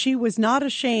 She was not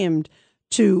ashamed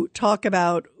to talk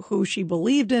about who she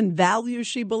believed in, values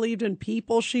she believed in,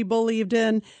 people she believed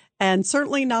in, and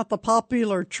certainly not the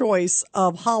popular choice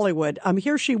of Hollywood.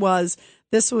 Here she was.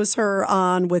 This was her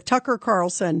on with Tucker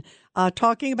Carlson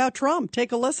talking about Trump.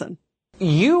 Take a listen.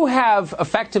 You have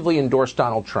effectively endorsed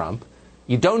Donald Trump.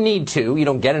 You don't need to. You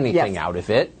don't get anything out of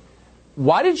it.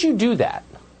 Why did you do that?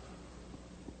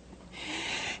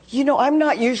 I'm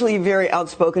not usually very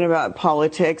outspoken about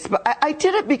politics, but I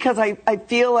did it because I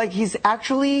feel like he's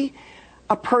actually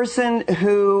a person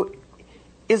who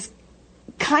is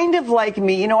kind of like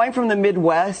me. I'm from the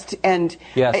Midwest, and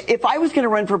if I was going to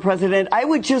run for president, I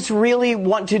would just really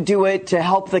want to do it to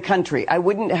help the country. I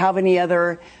wouldn't have any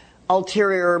other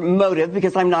ulterior motive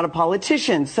because I'm not a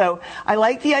politician. So I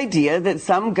like the idea that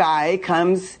some guy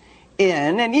comes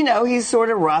in and, he's sort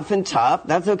of rough and tough.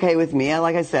 That's okay with me.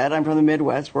 Like I said, I'm from the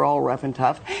Midwest. We're all rough and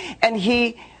tough. And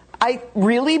I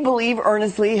really believe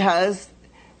earnestly has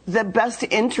the best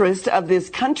interest of this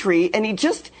country. And he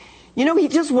just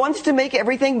wants to make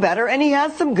everything better, and he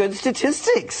has some good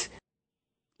statistics.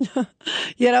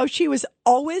 She was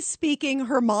always speaking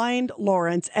her mind,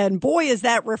 Lawrence, and boy, is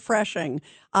that refreshing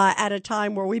at a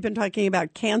time where we've been talking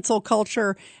about cancel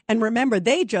culture. And remember,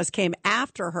 they just came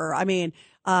after her. I mean,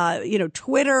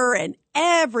 Twitter and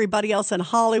everybody else in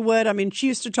Hollywood. I mean, she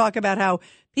used to talk about how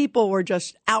people were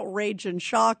just outraged and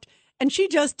shocked. And she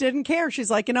just didn't care.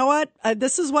 She's like, you know what?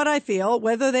 This is what I feel.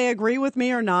 Whether they agree with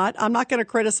me or not, I'm not going to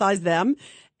criticize them,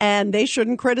 and they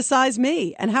shouldn't criticize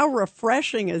me. And how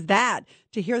refreshing is that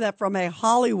to hear that from a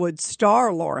Hollywood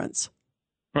star, Lawrence?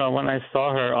 Well, when I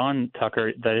saw her on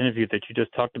Tucker, that interview that you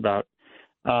just talked about,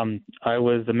 I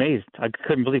was amazed. I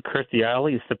couldn't believe Kirstie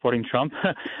Alley is supporting Trump,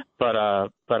 but I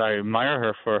admire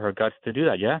her for her guts to do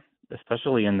that. Yeah,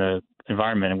 especially in the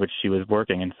environment in which she was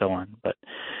working and so on. But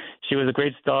she was a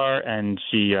great star, and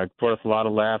she brought us a lot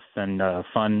of laughs and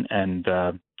fun, and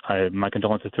my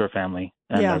condolences to her family,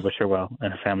 and I wish her well,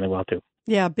 and her family well, too.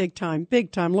 Yeah, big time,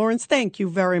 big time. Lawrence, thank you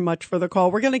very much for the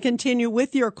call. We're going to continue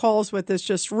with your calls with this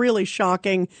just really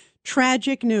shocking,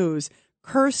 tragic news.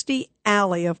 Kirstie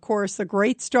Alley, of course, the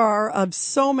great star of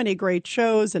so many great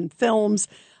shows and films,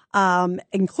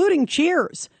 including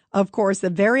Cheers. Of course, the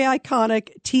very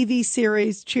iconic TV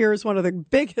series, Cheers, one of the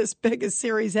biggest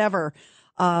series ever.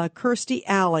 Kirstie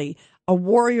Alley, a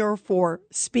warrior for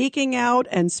speaking out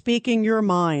and speaking your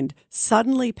mind,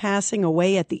 suddenly passing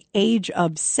away at the age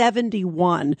of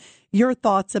 71. Your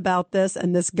thoughts about this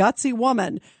and this gutsy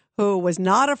woman who was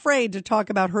not afraid to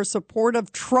talk about her support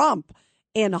of Trump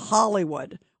in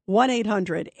Hollywood.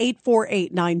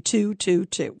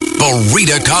 1-800-848-9222. The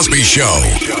Rita Cosby Show.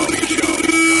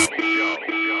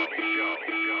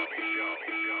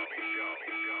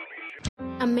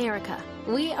 America.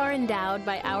 We are endowed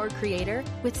by our Creator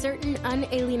with certain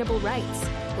unalienable rights: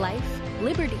 life,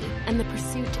 liberty, and the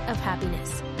pursuit of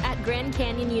happiness. At Grand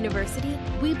Canyon University,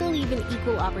 we believe in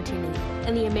equal opportunity,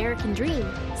 and the American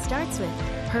dream starts with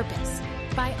purpose.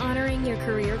 By honoring your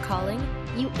career calling,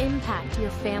 you impact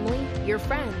your family, your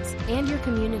friends, and your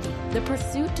community. The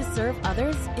pursuit to serve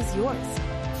others is yours.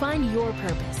 Find your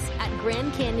purpose at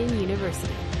Grand Canyon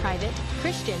University. Private,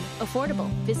 Christian,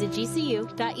 affordable. Visit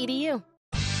gcu.edu.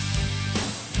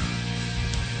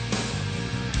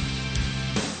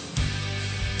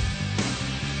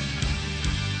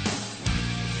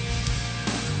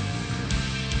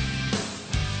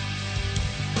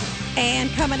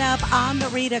 And coming up on the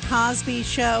Rita Cosby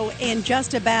Show in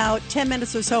just about 10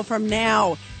 minutes or so from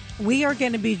now, we are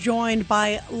going to be joined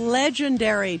by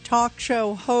legendary talk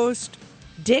show host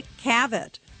Dick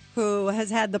Cavett, who has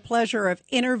had the pleasure of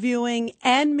interviewing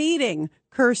and meeting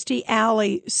Kirstie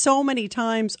Alley so many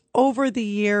times over the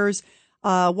years.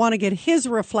 Want to get his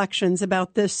reflections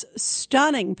about this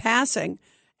stunning passing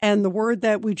and the word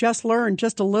that we just learned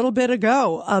just a little bit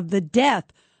ago of the death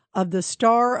of the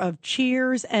star of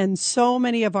Cheers and so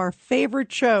many of our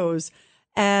favorite shows,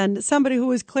 and somebody who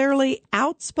was clearly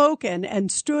outspoken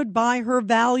and stood by her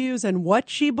values and what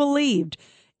she believed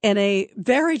in a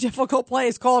very difficult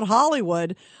place called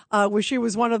Hollywood, where she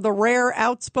was one of the rare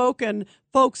outspoken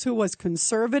folks who was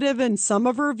conservative in some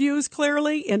of her views,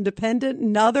 clearly independent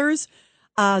in others,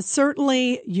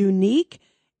 certainly unique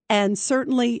and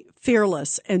certainly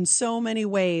fearless in so many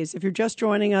ways. If you're just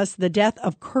joining us, the death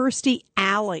of Kirstie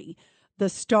Alley, the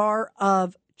star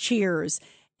of Cheers.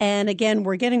 And again,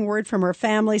 we're getting word from her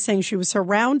family saying she was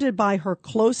surrounded by her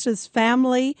closest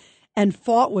family and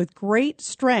fought with great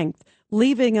strength,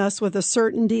 leaving us with a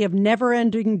certainty of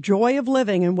never-ending joy of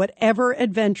living and whatever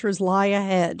adventures lie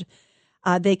ahead.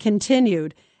 They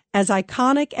continued, as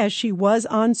iconic as she was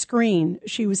on screen,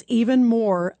 she was even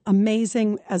more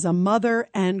amazing as a mother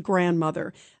and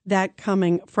grandmother. That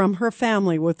coming from her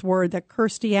family with word that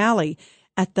Kirstie Alley,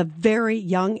 at the very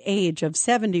young age of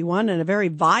 71 and a very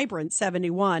vibrant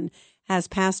 71, has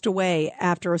passed away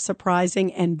after a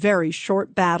surprising and very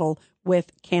short battle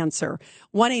with cancer.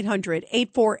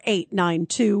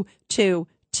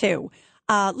 1-800-848-9222.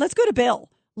 Let's go to Bill,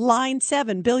 line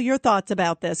 7. Bill, your thoughts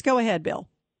about this. Go ahead, Bill.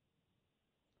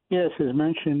 Yes, as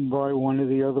mentioned by one of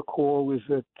the other callers,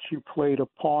 that she played a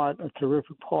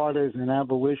terrific part as an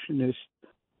abolitionist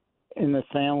in the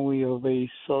family of a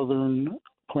southern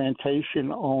plantation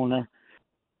owner.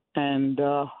 And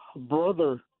her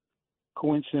brother,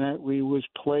 coincidentally, was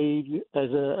played as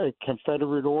a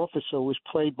Confederate officer, was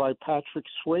played by Patrick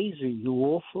Swayze, who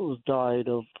also died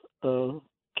of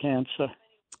cancer.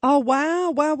 Oh,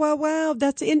 wow.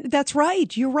 That's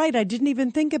right. You're right. I didn't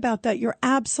even think about that. You're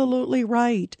absolutely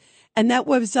right. And that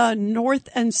was North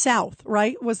and South,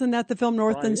 right? Wasn't that the film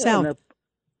North and South?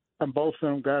 And both of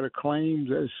them got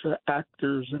acclaimed as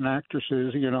actors and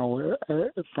actresses,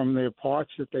 from their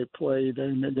parts that they played.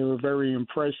 And they were very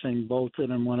impressive, both of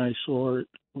them, when I saw it.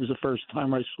 It was the first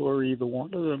time I saw either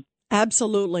one of them.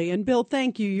 Absolutely. And Bill,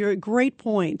 thank you. You're a great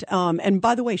point. And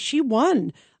by the way, she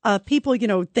won. People,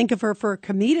 think of her for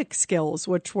comedic skills,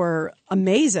 which were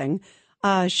amazing.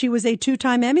 She was a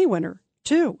 2-time Emmy winner,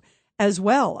 too, as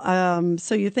well.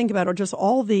 So you think about her, just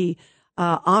all the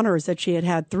honors that she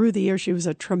had through the years. She was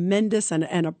a tremendous and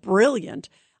a brilliant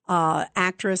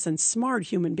actress and smart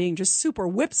human being, just super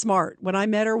whip smart. When I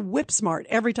met her, whip smart.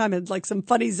 Every time it's like some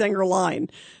funny zinger line,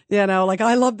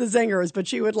 I love the zingers, but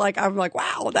she would I'm like,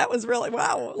 wow, that was really,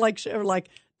 wow. She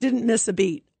didn't miss a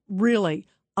beat. Really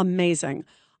amazing.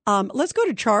 Let's go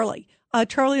to Charlie.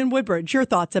 Charlie in Woodbridge, your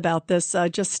thoughts about this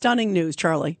just stunning news,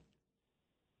 Charlie.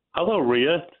 Hello,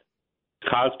 Rhea.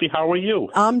 Cosby, how are you?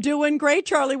 I'm doing great,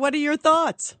 Charlie. What are your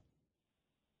thoughts?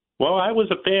 Well, I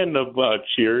was a fan of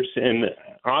Cheers, and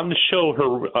on the show,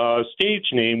 her stage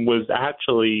name was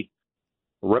actually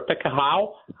Rebecca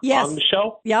Howe. Yes. On the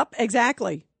show? Yep,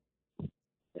 exactly.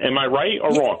 Am I right or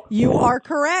wrong? You are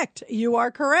correct.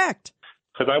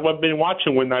 Because I've been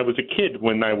watching when I was a kid,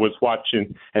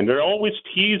 and they're always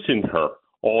teasing her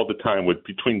all the time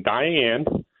between Diane,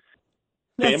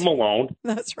 Sam Malone.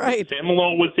 That's right. Sam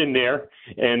Malone was in there,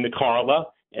 and Carla,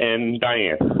 and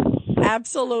Diane.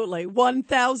 Absolutely.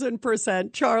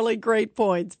 1,000%. Charlie, great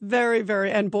points. Very,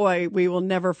 very, and boy, we will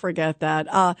never forget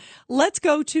that. Let's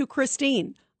go to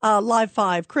Christine, Live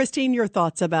 5. Christine, your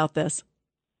thoughts about this?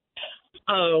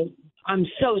 Oh, I'm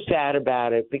so sad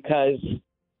about it because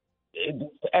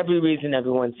every reason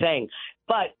everyone's saying.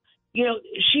 But,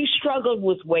 she struggled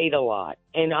with weight a lot.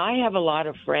 And I have a lot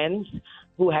of friends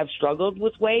who have struggled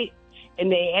with weight,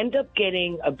 and they end up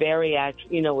getting a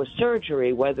bariatric, a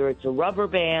surgery, whether it's a rubber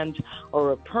band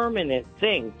or a permanent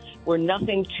thing where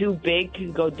nothing too big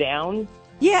can go down.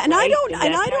 Yeah, and I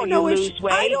don't know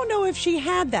if she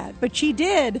had that, but she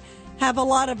did have a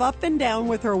lot of up and down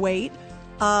with her weight.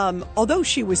 Although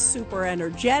she was super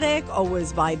energetic,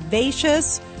 always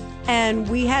vivacious, and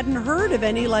we hadn't heard of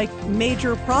any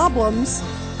major problems,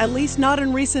 at least not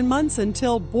in recent months,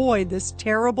 until this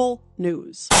terrible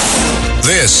news.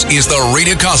 This is the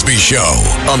Rita Cosby Show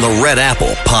on the Red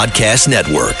Apple Podcast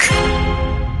Network.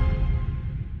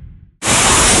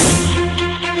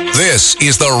 This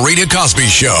is the Rita Cosby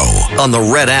Show on the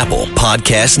Red Apple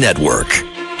Podcast Network.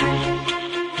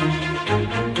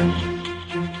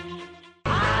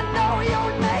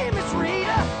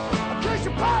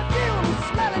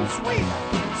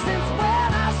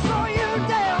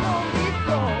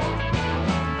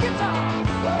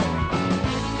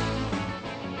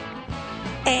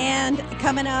 And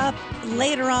coming up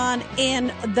later on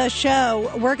in the show,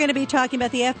 we're going to be talking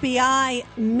about the FBI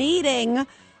meeting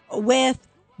with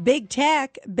Big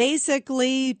Tech,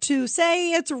 basically to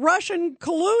say it's Russian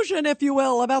collusion, if you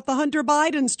will, about the Hunter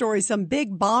Biden story. Some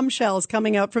big bombshells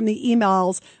coming out from the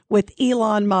emails with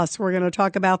Elon Musk. We're going to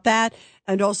talk about that,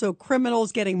 and also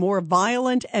criminals getting more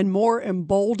violent and more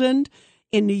emboldened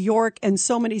in New York and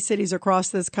so many cities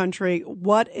across this country.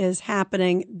 What is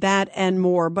happening? That and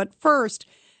more. But first,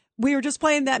 we were just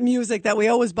playing that music that we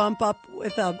always bump up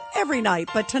with every night.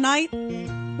 But tonight,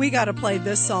 we got to play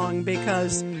this song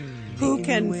because who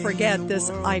can forget this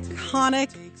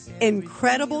iconic,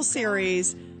 incredible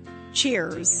series,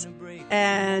 Cheers?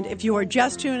 And if you are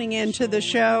just tuning into the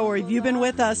show, or if you've been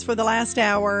with us for the last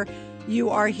hour, you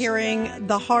are hearing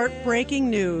the heartbreaking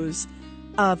news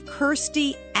of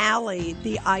Kirstie Alley,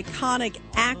 the iconic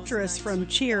actress from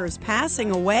Cheers, passing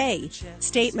away.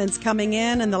 Statements coming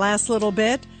in the last little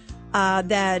bit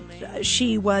that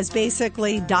she was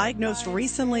basically diagnosed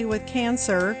recently with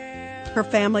cancer. Her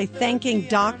family thanking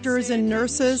doctors and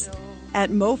nurses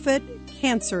at Moffitt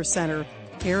Cancer Center.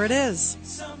 Here it is.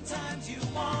 Sometimes you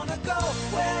wanna go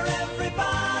where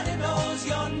everybody knows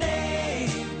your name,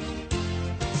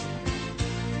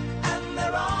 and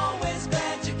they're always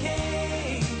glad you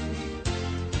came.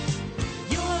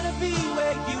 You wanna be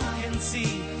where you can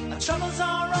see our troubles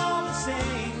are all the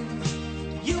same.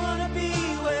 You wanna be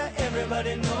where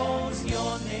everybody knows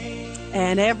your name.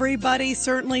 And everybody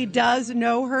certainly does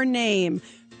know her name.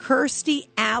 Kirstie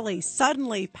Alley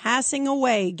suddenly passing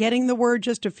away, getting the word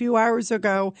just a few hours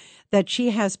ago that she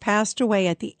has passed away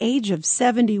at the age of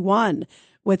 71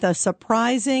 with a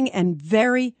surprising and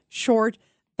very short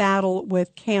battle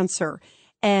with cancer.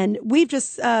 And we've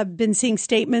just been seeing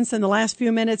statements in the last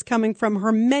few minutes coming from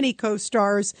her many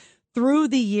co-stars through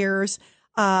the years.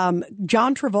 John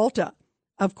Travolta,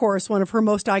 of course, one of her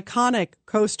most iconic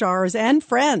co-stars and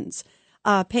friends,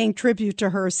 paying tribute to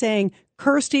her, saying,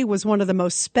 Kirstie was one of the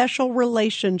most special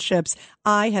relationships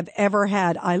I have ever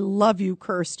had. I love you,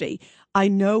 Kirstie. I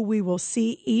know we will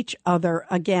see each other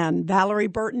again. Valerie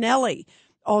Bertinelli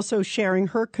also sharing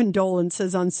her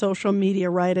condolences on social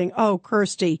media, writing, oh,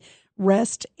 Kirstie,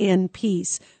 rest in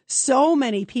peace. So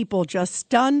many people just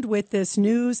stunned with this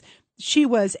news. She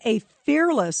was a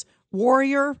fearless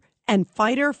warrior and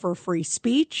fighter for free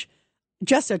speech,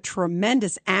 just a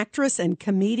tremendous actress and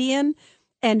comedian.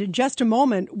 And in just a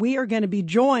moment, we are going to be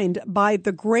joined by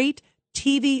the great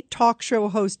TV talk show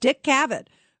host Dick Cavett,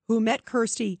 who met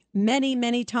Kirstie many,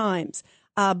 many times.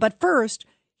 But first,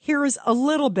 here's a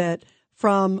little bit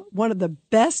from one of the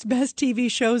best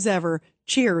TV shows ever,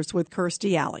 Cheers with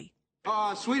Kirstie Alley.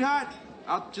 Sweetheart,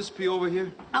 I'll just be over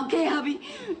here. Okay, hubby.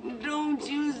 Don't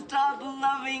you stop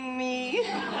loving me.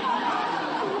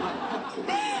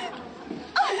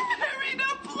 I married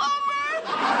a plumber.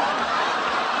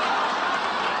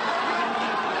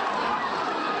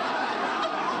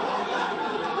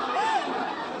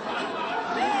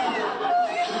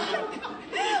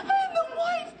 I'm the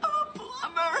wife of a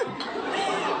plumber.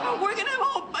 We're gonna have a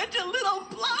whole bunch of little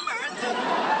plumbers.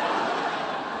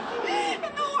 And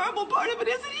the horrible part of it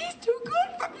is that he's too good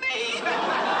for me.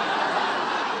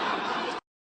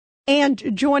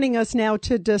 And joining us now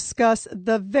to discuss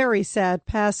the very sad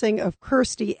passing of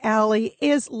Kirstie Alley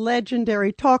is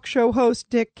legendary talk show host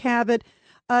Dick Cavett.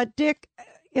 Dick,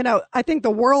 you know, I think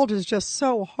the world is just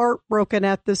so heartbroken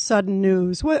at this sudden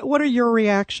news. What are your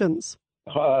reactions?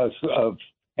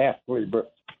 Halfway,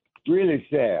 but really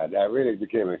sad. I really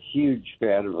became a huge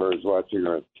fan of hers, watching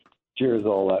her Cheers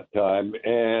all that time,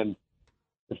 and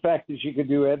the fact that she could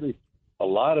do a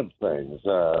lot of things.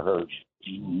 Her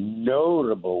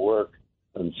notable work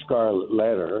on Scarlet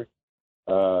Letter.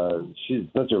 She's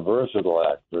such a versatile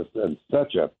actress and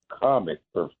such a comic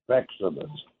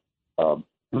perfectionist.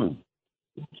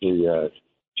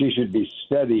 She should be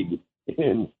studied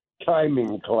in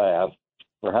timing class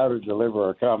for how to deliver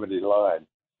a comedy line.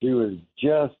 She was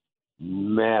just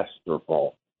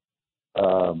masterful.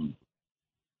 I'm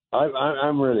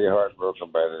really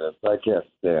heartbroken by this. I can't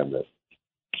stand it.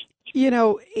 You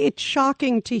know, it's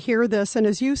shocking to hear this. And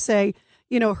as you say,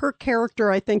 you know, her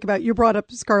character, I think about, you brought up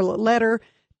Scarlet Letter.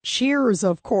 Cheers,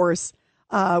 of course,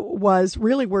 was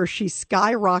really where she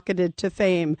skyrocketed to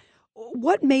fame.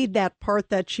 What made that part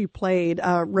that she played,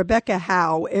 Rebecca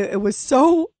Howe? It was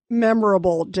so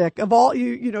memorable, Dick. Of all,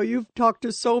 you know, you've talked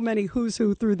to so many who's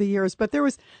who through the years, but there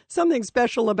was something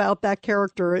special about that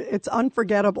character. It's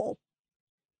unforgettable.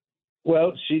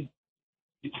 Well, she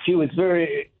was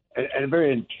a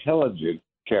very intelligent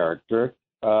character,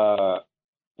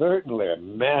 certainly a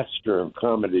master of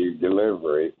comedy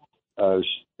delivery.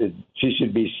 she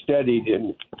should be studied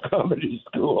in comedy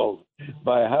schools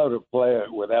by how to play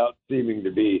it without seeming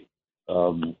to be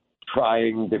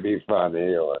trying to be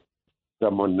funny or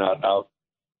someone not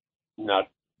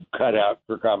cut out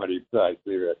for comedy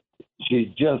precisely.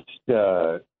 She just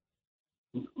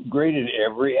great in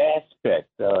every aspect.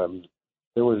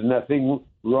 There was nothing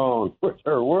wrong with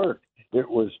her work. It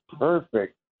was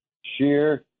perfect,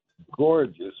 sheer,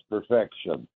 gorgeous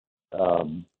perfection.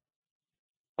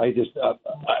 I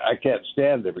can't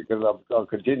stand it because I'll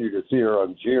continue to see her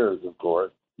on Cheers, of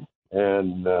course,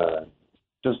 and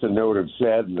just a note of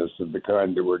sadness of the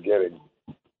kind that we're getting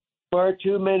far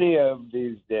too many of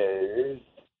these days.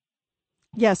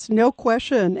 Yes, no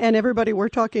question. And everybody, we're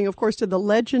talking, of course, to the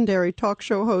legendary talk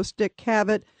show host, Dick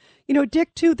Cavett. You know,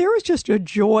 Dick, too, there was just a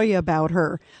joy about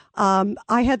her.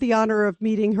 I had the honor of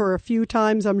meeting her a few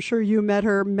times. I'm sure you met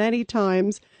her many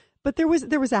times. But there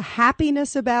was a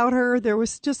happiness about her. There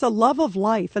was just a love of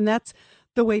life. And that's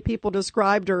the way people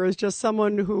described her, as just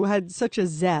someone who had such a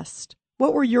zest.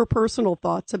 What were your personal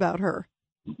thoughts about her?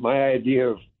 My idea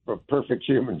of a perfect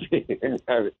human being.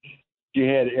 She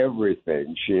had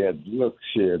everything. She had looks,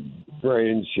 she had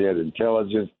brains, she had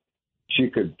intelligence. She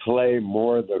could play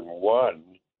more than one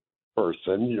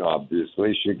person. You know,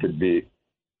 obviously, she could be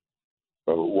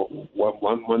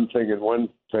one thing and one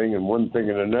thing and one thing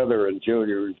and another until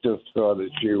you just saw that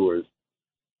she was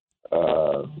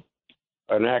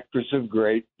an actress of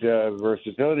great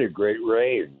versatility, great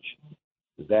range.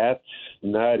 That's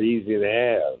not easy to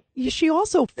have. She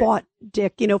also fought,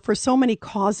 Dick, for so many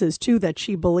causes, too, that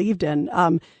she believed in.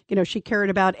 She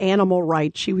cared about animal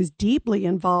rights. She was deeply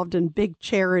involved in big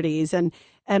charities. And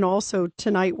also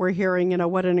tonight we're hearing,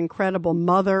 what an incredible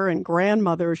mother and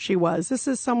grandmother she was. This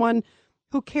is someone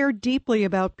who cared deeply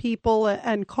about people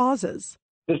and causes.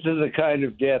 This is the kind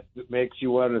of death that makes you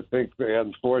want to think the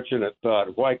unfortunate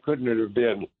thought, why couldn't it have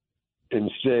been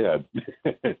instead?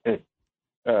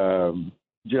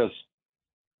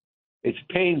 It's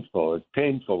painful. It's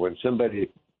painful when somebody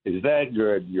is that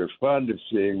good. You're fond of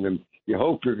seeing them. You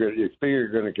hope you think you're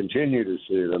going to continue to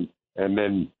see them, and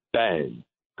then bang,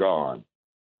 gone.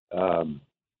 How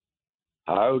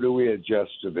do we adjust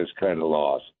to this kind of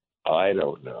loss? I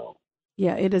don't know.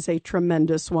 Yeah, it is a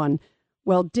tremendous one.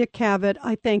 Well, Dick Cavett,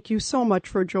 I thank you so much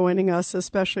for joining us,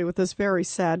 especially with this very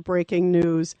sad breaking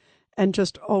news. And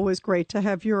just always great to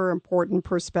have your important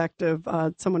perspective,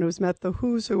 someone who's met the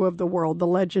who's who of the world, the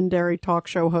legendary talk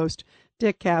show host,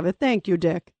 Dick Cavett. Thank you,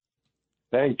 Dick.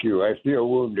 Thank you. I feel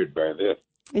wounded by this.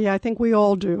 Yeah, I think we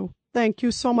all do. Thank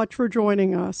you so much for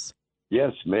joining us.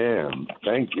 Yes, ma'am.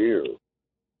 Thank you.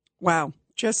 Wow,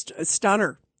 just a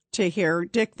stunner to hear.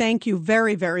 Dick, thank you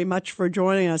very, very much for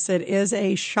joining us. It is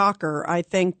a shocker, I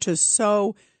think, to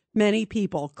so many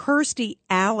people. Kirstie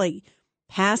Alley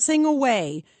passing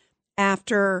away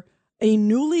after a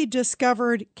newly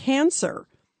discovered cancer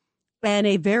and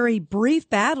a very brief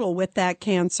battle with that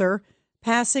cancer,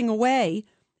 passing away.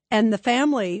 And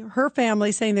her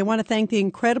family saying they want to thank the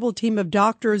incredible team of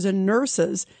doctors and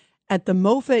nurses at the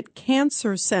Moffitt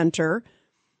Cancer Center.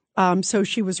 So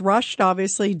she was rushed,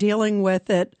 obviously, dealing with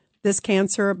this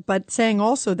cancer, but saying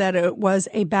also that it was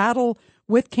a battle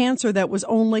with cancer that was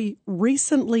only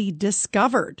recently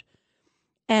discovered.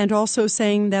 And also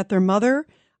saying that their mother,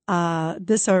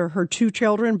 these are her two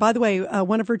children. By the way,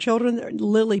 one of her children,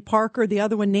 Lily Parker, the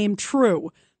other one named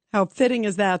True. How fitting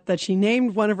is that she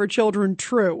named one of her children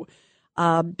True,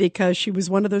 because she was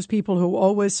one of those people who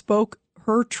always spoke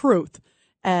her truth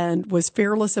and was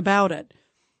fearless about it.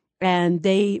 And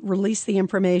they released the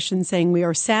information saying, "We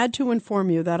are sad to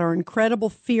inform you that our incredible,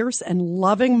 fierce, and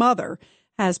loving mother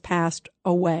has passed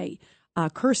away."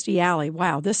 Kirstie Alley,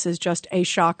 wow, this is just a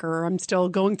shocker. I'm still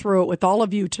going through it with all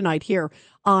of you tonight here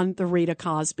on The Rita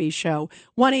Cosby Show.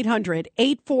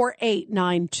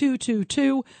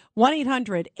 1-800-848-9222,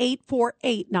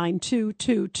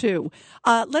 1-800-848-9222.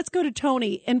 Let's go to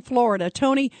Tony in Florida.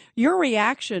 Tony, your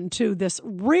reaction to this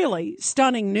really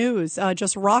stunning news,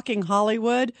 just rocking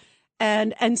Hollywood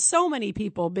and so many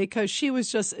people, because she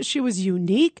was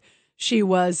unique. She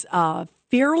was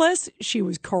fearless. She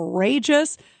was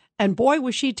courageous. And boy,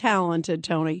 was she talented,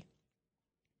 Tony.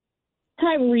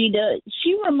 Hi, Rita.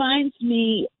 She reminds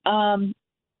me of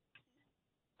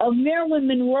Marilyn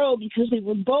Monroe, because they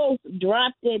were both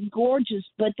drop-dead gorgeous,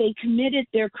 but they committed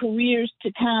their careers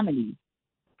to comedy.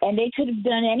 And they could have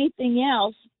done anything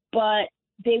else, but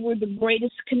they were the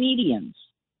greatest comedians.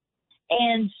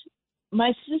 And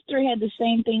my sister had the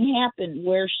same thing happen,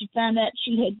 where she found out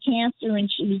she had cancer and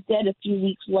she was dead a few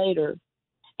weeks later.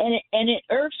 And it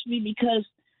irks me, because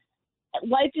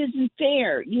life isn't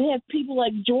fair. You have people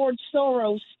like George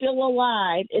Soros still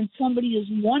alive, and somebody as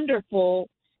wonderful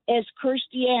as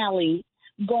Kirstie Alley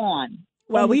gone.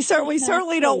 Well, we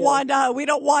certainly don't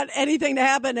want anything to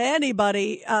happen to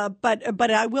anybody.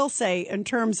 But I will say, in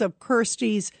terms of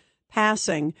Kirstie's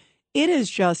passing, it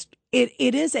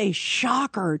is a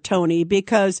shocker, Tony,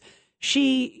 because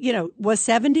she, was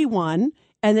 71.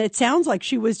 And it sounds like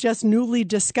she was just newly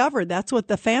discovered. That's what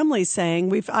the family's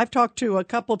saying. I've talked to a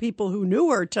couple people who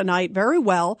knew her tonight very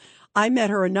well. I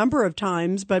met her a number of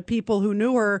times, but people who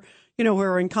knew her,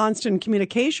 were in constant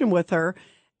communication with her,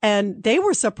 and they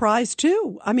were surprised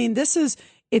too. I mean,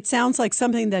 it sounds like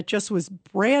something that just was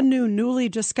brand new, newly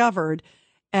discovered.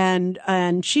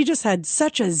 And she just had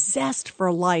such a zest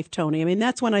for life, Tony. I mean,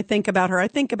 that's when I think about her. I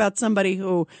think about somebody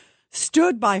who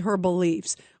stood by her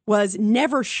beliefs, was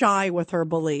never shy with her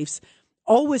beliefs,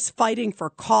 always fighting for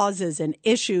causes and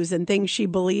issues and things she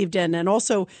believed in, and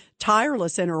also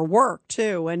tireless in her work,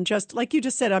 too. And just like you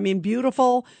just said, I mean,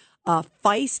 beautiful,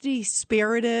 feisty,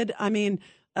 spirited, I mean,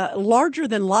 larger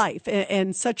than life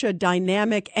in such a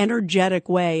dynamic, energetic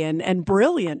way, and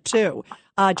brilliant, too.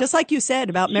 Just like you said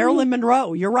about Marilyn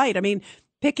Monroe, you're right. I mean,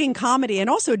 picking comedy, and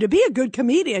also to be a good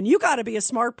comedian, you got to be a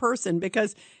smart person,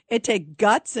 because it takes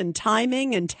guts and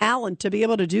timing and talent to be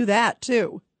able to do that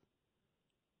too.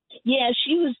 Yeah,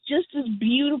 she was just as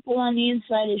beautiful on the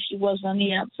inside as she was on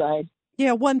the outside.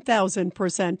 Yeah,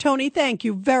 1,000%. Tony, thank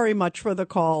you very much for the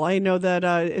call. I know that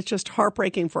it's just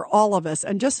heartbreaking for all of us,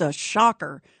 and just a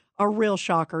shocker, a real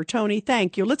shocker. Tony,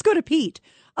 thank you. Let's go to Pete.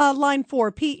 Line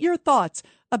 4. Pete, your thoughts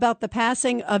about the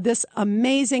passing of this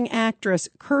amazing actress,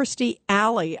 Kirstie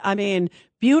Alley. I mean,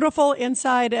 beautiful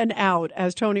inside and out,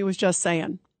 as Tony was just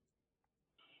saying.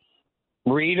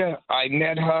 Rita, I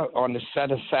met her on the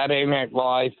set of Saturday Night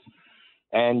Live,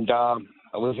 and I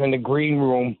was in the green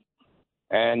room,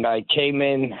 and I came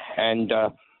in, and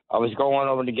I was going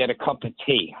over to get a cup of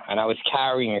tea, and I was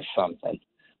carrying something.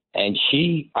 And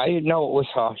I didn't know it was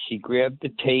her. She grabbed the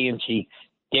tea, and she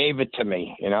gave it to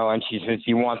me, and she said,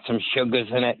 "You want some sugars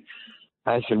in it?"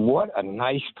 I said, what a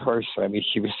nice person. I mean,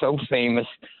 she was so famous.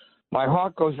 My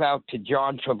heart goes out to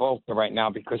John Travolta right now,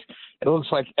 because it looks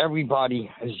like everybody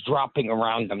is dropping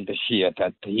around him this year,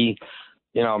 that he,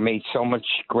 made so much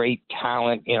great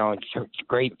talent,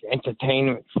 great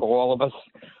entertainment for all of us,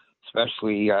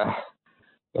 especially,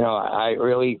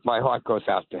 my heart goes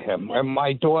out to him. And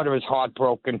my daughter is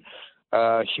heartbroken.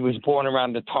 She was born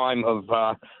around the time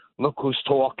of Look Who's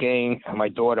Talking. And my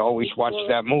daughter always watched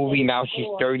that movie. Now she's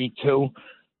 32.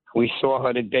 We saw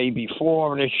her the day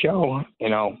before the show,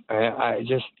 and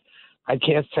I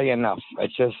can't say enough.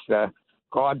 It's just,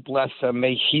 God bless her.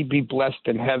 May she be blessed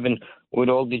in heaven with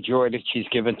all the joy that she's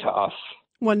given to us.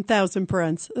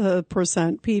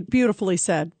 1,000%. Pete, beautifully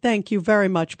said. Thank you very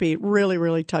much, Pete. Really,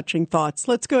 really touching thoughts.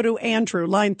 Let's go to Andrew,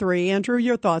 line 3. Andrew,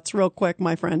 your thoughts real quick,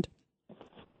 my friend.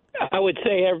 I would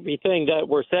say everything that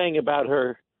we're saying about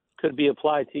her could be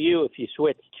applied to you if you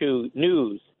switched to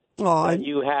news. Oh,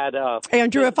 you had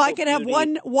Andrew. If I could have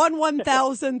one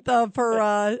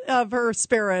 1,000th of her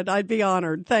spirit, I'd be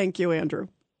honored. Thank you, Andrew.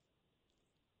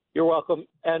 You're welcome.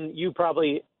 And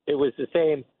it was the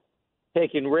same,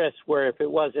 taking risks where if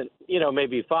it wasn't,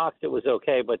 maybe Fox, it was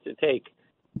okay, but to take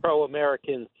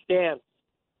pro-American stance,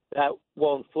 that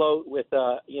won't float with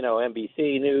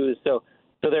NBC News. So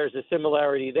there's a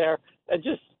similarity there.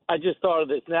 I just thought of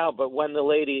this now, but when the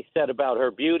lady said about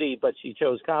her beauty, but she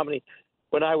chose comedy.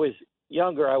 When I was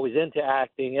younger, I was into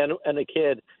acting and a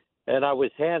kid, and I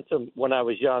was handsome when I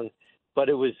was young, but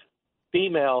it was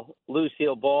female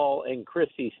Lucille Ball and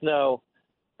Chrissy Snow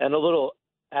and a little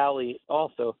Allie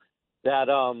also that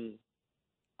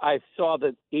I saw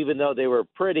that even though they were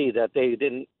pretty, that they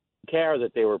didn't care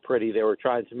that they were pretty. They were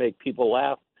trying to make people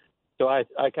laugh. So I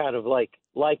kind of like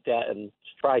that and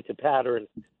tried to pattern.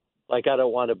 Like, I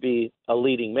don't want to be a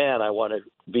leading man. I want to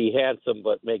be handsome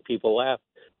but make people laugh.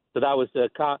 So that was the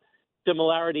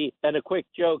similarity. And a quick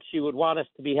joke, she would want us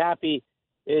to be happy,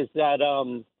 is that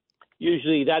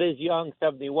usually that is young,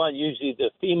 71. Usually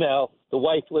the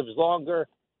wife lives longer.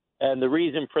 And the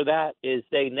reason for that is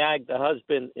they nag the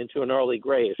husband into an early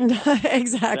grave.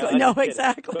 Exactly. No,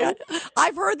 exactly.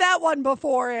 I've heard that one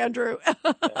before, Andrew.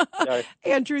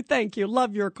 Andrew, thank you.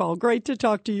 Love your call. Great to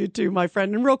talk to you too, my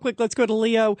friend. And real quick, let's go to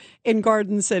Leo in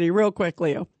Garden City. Real quick,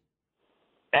 Leo.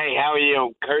 Hey, how are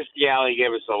you? Kirstie Alley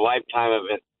gave us a lifetime of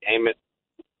entertainment.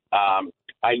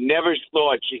 I never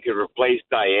thought she could replace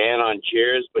Diane on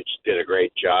Cheers, but she did a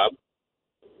great job.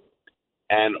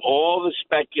 And all the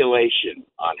speculation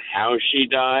on how she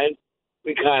died,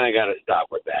 we kind of got to stop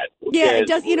with that. Yeah, it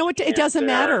does. You know what? It doesn't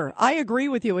matter. I agree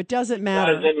with you. It doesn't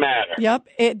matter. Doesn't matter. Yep.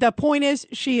 The point is,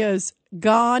 she is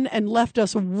gone and left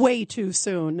us way too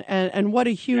soon. And what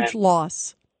a huge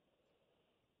loss.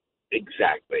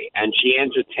 Exactly. And she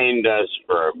entertained us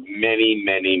for many,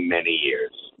 many, many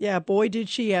years. Yeah, boy, did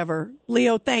she ever.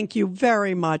 Leo, thank you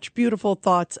very much. Beautiful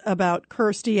thoughts about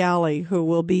Kirstie Alley, who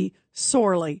will be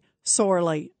sorely,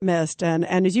 sorely missed. And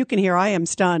as you can hear, I am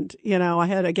stunned. You know, I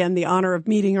had, again, the honor of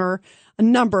meeting her a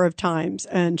number of times,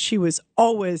 and she was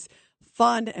always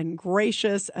fun and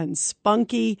gracious and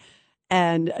spunky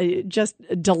and just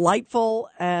delightful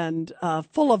and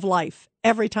full of life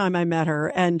every time I met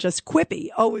her, and just quippy,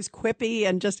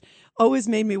 and just always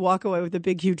made me walk away with a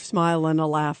big, huge smile and a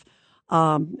laugh.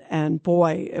 And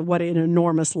boy, what an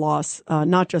enormous loss,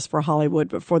 not just for Hollywood,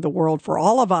 but for the world, for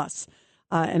all of us.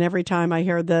 And every time I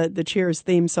hear the Cheers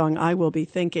theme song, I will be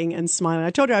thinking and smiling.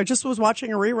 I told you, I just was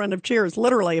watching a rerun of Cheers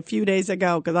literally a few days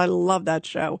ago because I love that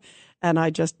show. And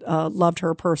I just loved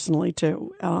her personally,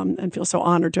 too, and feel so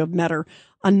honored to have met her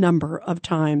a number of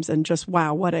times. And just,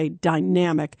 wow, what a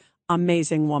dynamic,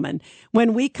 amazing woman.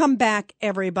 When we come back,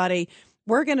 everybody,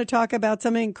 we're going to talk about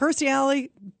something. Kirstie Alley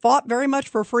fought very much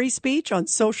for free speech on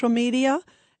social media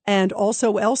and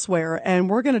also elsewhere. And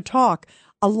we're going to talk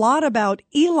a lot about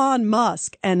Elon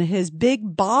Musk and his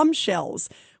big bombshells,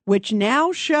 which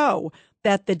now show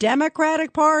that the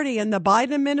Democratic Party and the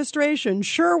Biden administration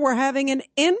sure were having an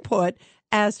input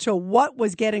as to what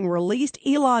was getting released.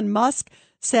 Elon Musk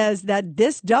says that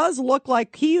this does look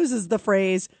like, he uses the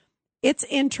phrase, it's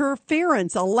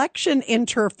interference, election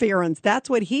interference. That's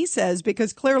what he says,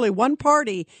 because clearly one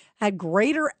party had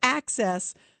greater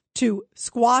access to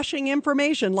squashing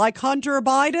information like Hunter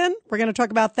Biden. We're going to talk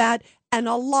about that and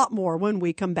a lot more when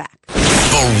we come back.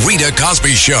 The Rita Cosby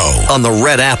Show on the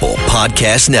Red Apple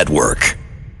Podcast Network.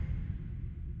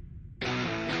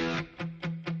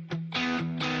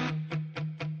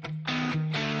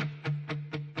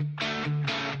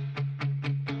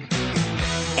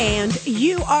 And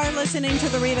you are listening to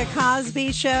the Rita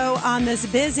Cosby Show on this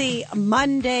busy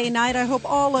Monday night. I hope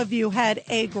all of you had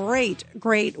a great,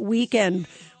 great weekend.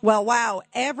 Well, wow,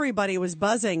 everybody was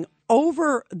buzzing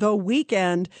over the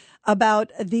weekend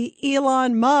about the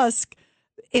Elon Musk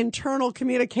internal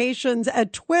communications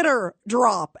at Twitter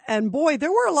drop. And boy,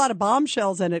 there were a lot of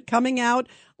bombshells in it coming out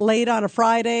late on a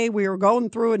Friday. We were going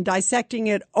through and dissecting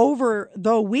it over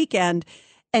the weekend.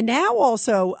 And now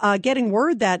also getting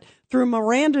word that through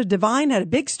Miranda Devine had a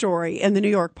big story in the New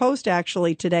York Post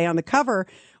actually today on the cover,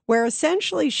 where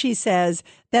essentially she says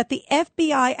that the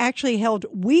FBI actually held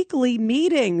weekly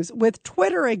meetings with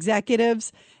Twitter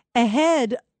executives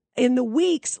ahead in the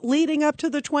weeks leading up to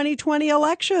the 2020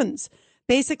 elections,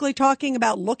 basically talking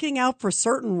about looking out for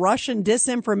certain Russian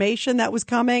disinformation that was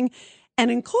coming, and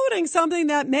including something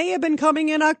that may have been coming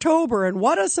in October. And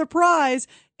what a surprise.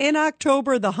 In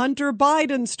October, the Hunter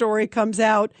Biden story comes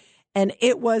out, and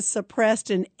it was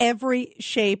suppressed in every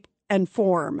shape and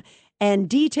form, and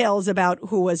details about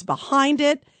who was behind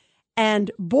it.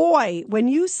 And boy, when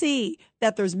you see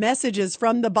that there's messages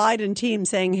from the Biden team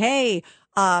saying, hey,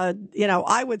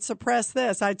 I would suppress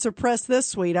this. I'd suppress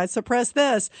this tweet. I'd suppress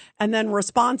this. And then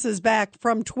responses back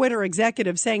from Twitter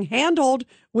executives saying, handled,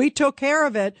 we took care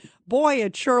of it. Boy,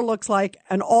 it sure looks like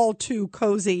an all too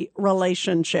cozy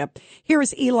relationship.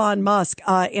 Here's Elon Musk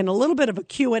in a little bit of a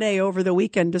Q&A over the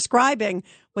weekend describing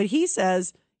what he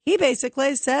says. He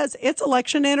basically says it's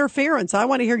election interference. I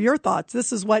want to hear your thoughts.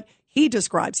 This is what he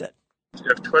describes it.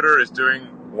 If Twitter is doing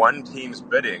one team's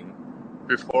bidding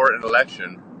before an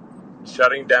election,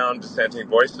 shutting down dissenting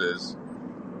voices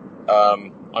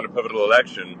on a pivotal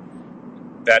election,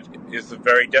 that is the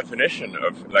very definition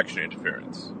of election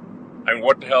interference. I mean,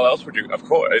 what the hell else would you? Of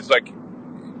course, it's like,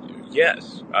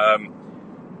 yes,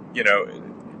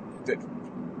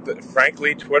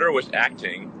 frankly, Twitter was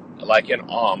acting like an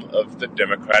arm of the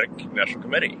Democratic National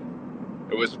Committee.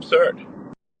 It was absurd.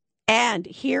 And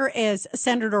here is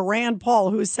Senator Rand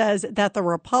Paul, who says that the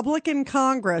Republican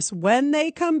Congress, when they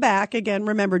come back, again,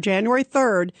 remember, January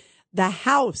 3rd, the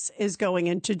House is going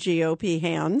into GOP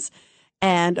hands.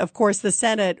 And, of course, the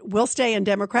Senate will stay in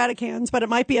Democratic hands, but it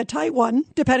might be a tight one,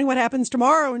 depending what happens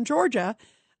tomorrow in Georgia.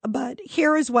 But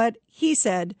here is what he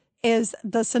said is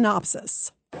the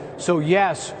synopsis. So,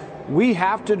 yes, we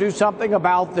have to do something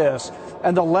about this.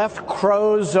 And the left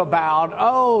crows about,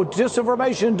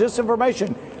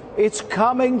 disinformation. It's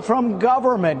coming from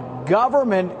government.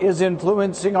 Government is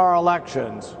influencing our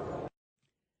elections.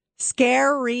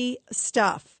 Scary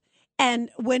stuff.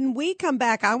 And when we come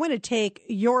back, I want to take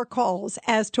your calls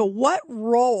as to what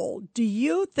role do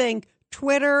you think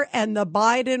Twitter and the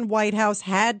Biden White House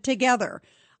had together.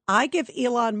 I give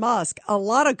Elon Musk a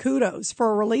lot of kudos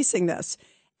for releasing this.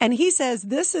 And he says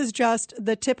this is just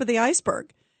the tip of the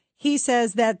iceberg. He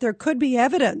says that there could be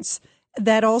evidence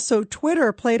that also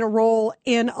Twitter played a role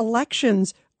in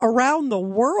elections around the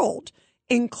world,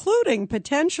 including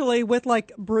potentially with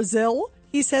like Brazil.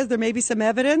 He says there may be some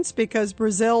evidence because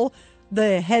Brazil,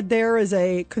 the head there is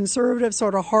a conservative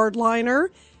sort of hardliner,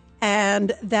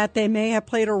 and that they may have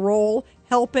played a role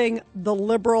helping the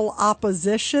liberal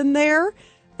opposition there,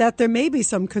 that there may be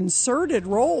some concerted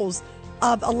roles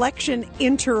of election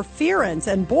interference.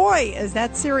 And boy, is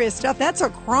that serious stuff. That's a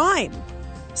crime.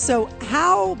 So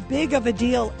how big of a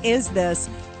deal is this?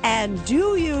 And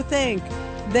do you think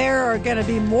there are going to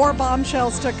be more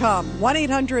bombshells to come?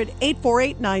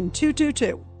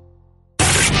 1-800-848-9222.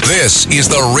 This is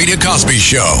The Rita Cosby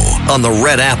Show on the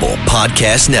Red Apple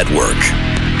Podcast Network.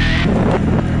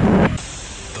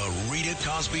 The Rita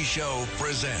Cosby Show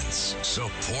presents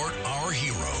Support Our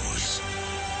Heroes.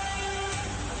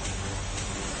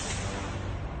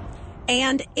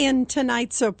 And in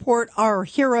tonight's Support Our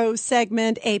Heroes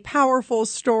segment, a powerful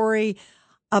story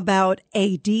about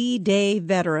a D-Day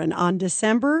veteran. On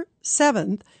December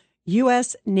 7th,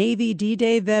 U.S. Navy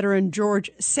D-Day veteran George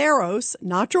Saros,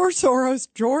 not George Soros,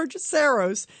 George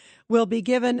Saros, will be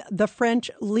given the French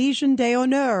Légion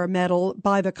d'honneur medal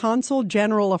by the Consul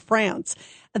General of France.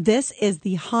 This is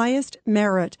the highest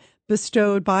merit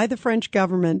bestowed by the French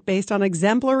government based on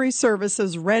exemplary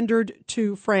services rendered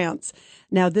to France.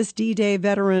 Now, this D-Day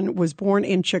veteran was born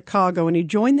in Chicago, and he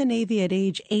joined the Navy at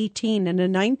age 18. And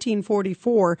in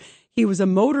 1944, he was a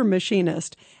motor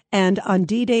machinist. And on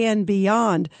D-Day and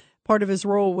beyond, part of his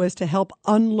role was to help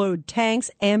unload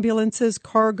tanks, ambulances,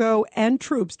 cargo, and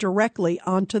troops directly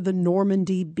onto the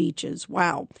Normandy beaches.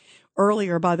 Wow.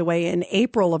 Earlier, by the way, in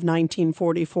April of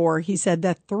 1944, he said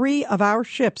that 3 of our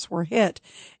ships were hit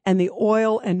and the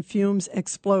oil and fumes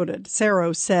exploded.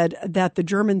 Saros said that the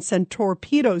Germans sent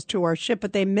torpedoes to our ship,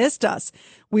 but they missed us.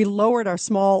 We lowered our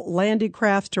small landing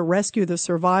crafts to rescue the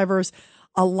survivors.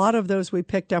 A lot of those we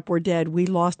picked up were dead. We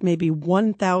lost maybe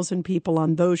 1,000 people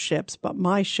on those ships, but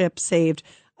my ship saved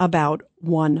about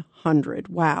 100.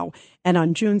 Wow. And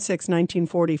on June 6,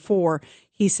 1944,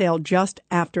 he sailed just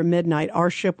after midnight.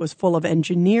 Our ship was full of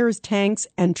engineers, tanks,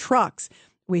 and trucks.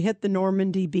 We hit the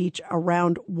Normandy beach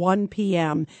around 1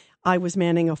 p.m. I was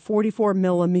manning a 44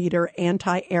 millimeter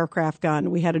anti-aircraft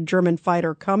gun. We had a German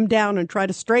fighter come down and try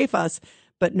to strafe us,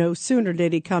 but no sooner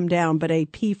did he come down, but a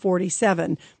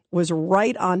P-47 was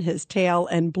right on his tail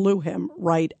and blew him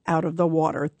right out of the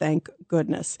water. Thank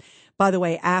goodness. By the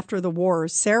way, after the war,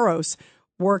 Saros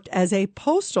worked as a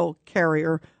postal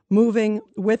carrier, moving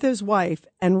with his wife,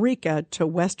 Enrica, to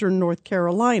Western North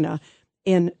Carolina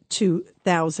in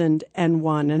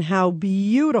 2001. And how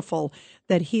beautiful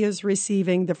that he is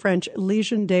receiving the French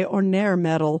Légion d'honneur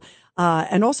medal.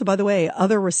 And also, by the way,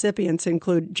 other recipients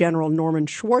include General Norman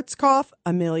Schwarzkopf,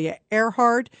 Amelia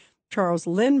Earhart, Charles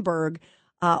Lindbergh,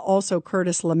 also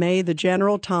Curtis LeMay, the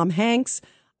general, Tom Hanks,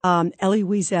 Elie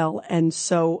Wiesel, and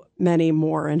so many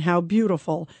more. And how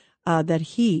beautiful that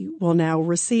he will now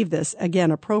receive this,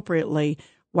 again, appropriately,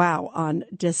 wow, on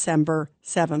December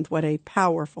 7th. What a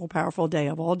powerful, powerful day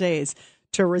of all days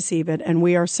to receive it. And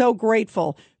we are so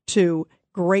grateful to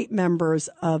great members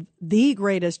of the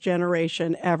greatest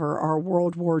generation ever, our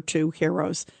World War II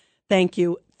heroes. Thank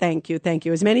you, thank you, thank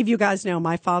you. As many of you guys know,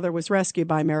 my father was rescued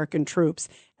by American troops,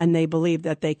 and they believe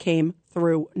that they came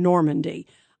through Normandy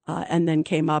and then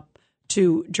came up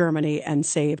to Germany and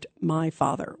saved my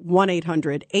father.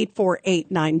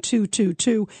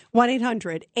 1-800-848-9222.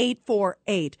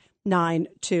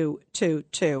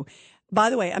 1-800-848-9222. By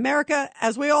the way, America,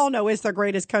 as we all know, is the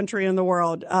greatest country in the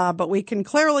world. But we can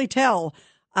clearly tell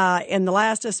in the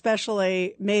last,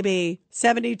 especially maybe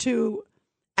 72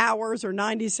 hours or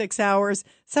 96 hours,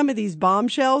 some of these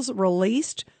bombshells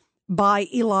released by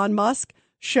Elon Musk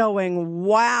showing,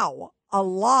 wow, a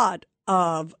lot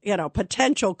of,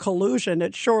 potential collusion,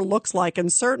 it sure looks like,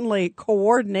 and certainly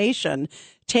coordination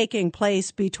taking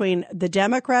place between the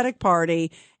Democratic Party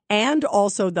and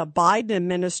also the Biden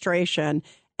administration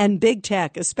and big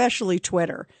tech, especially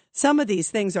Twitter. Some of these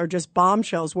things are just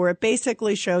bombshells where it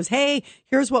basically shows, hey,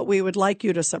 here's what we would like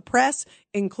you to suppress,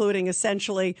 including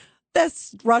essentially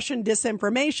this Russian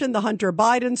disinformation, the Hunter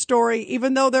Biden story.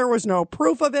 Even though there was no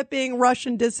proof of it being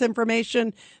Russian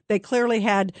disinformation, they clearly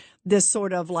had this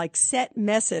sort of like set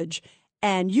message.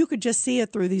 And you could just see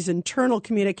it through these internal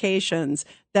communications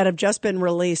that have just been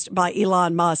released by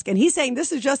Elon Musk. And he's saying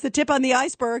this is just the tip on the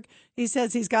iceberg. He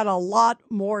says he's got a lot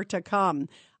more to come.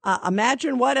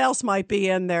 Imagine what else might be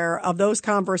in there of those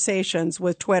conversations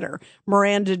with Twitter.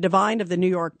 Miranda Devine of the New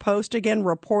York Post, again,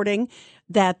 reporting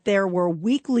that there were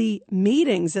weekly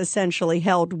meetings essentially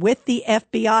held with the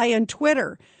FBI and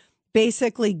Twitter,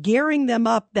 basically gearing them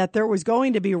up that there was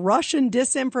going to be Russian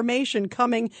disinformation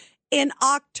coming in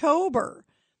October.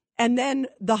 And then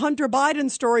the Hunter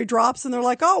Biden story drops and they're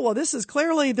like, oh, well, this is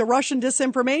clearly the Russian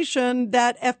disinformation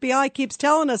that FBI keeps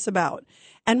telling us about.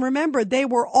 And remember, they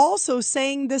were also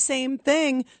saying the same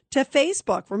thing to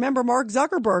Facebook. Remember, Mark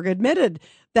Zuckerberg admitted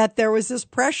that there was this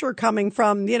pressure coming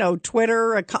from,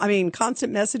 Twitter,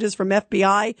 constant messages from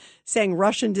FBI saying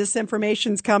Russian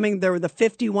disinformation's coming. There were the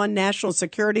 51 national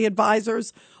security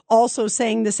advisors also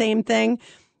saying the same thing.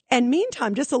 And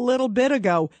meantime, just a little bit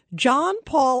ago, John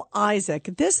Paul Isaac,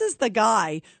 this is the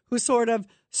guy who sort of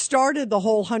started the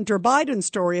whole Hunter Biden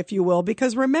story, if you will,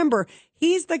 because remember,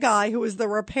 he's the guy who is the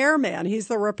repairman. He's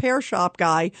the repair shop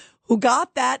guy who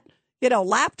got that,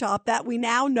 laptop that we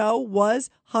now know was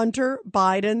Hunter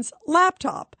Biden's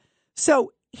laptop.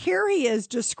 So here he is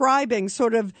describing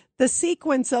sort of the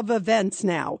sequence of events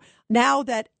now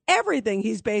that everything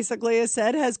he's basically has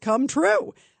said has come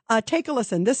true. Take a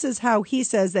listen. This is how he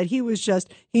says that he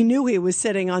knew he was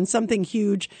sitting on something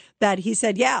huge, that he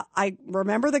said, yeah, I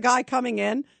remember the guy coming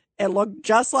in. It looked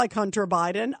just like Hunter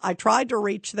Biden. I tried to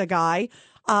reach the guy.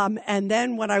 And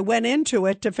then when I went into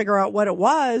it to figure out what it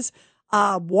was,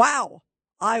 wow,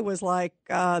 I was like,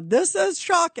 this is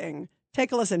shocking.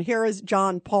 Take a listen. Here is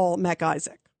John Paul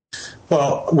McIsaac.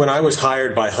 Well, when I was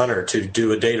hired by Hunter to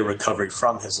do a data recovery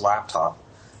from his laptop,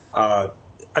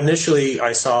 initially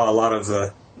I saw a lot of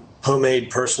the homemade,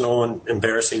 personal, and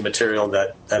embarrassing material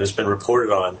that has been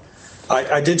reported on.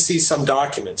 I did see some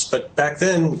documents, but back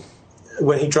then,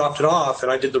 when he dropped it off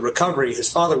and I did the recovery,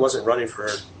 his father wasn't running for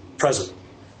president.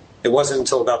 It wasn't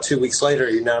until about 2 weeks later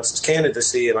he announced his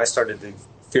candidacy, and I started to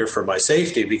fear for my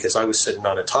safety because I was sitting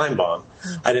on a time bomb.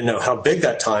 I didn't know how big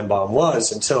that time bomb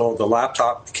was until the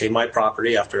laptop became my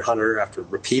property after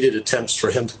repeated attempts for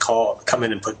him to come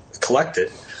in and collect it,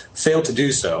 failed to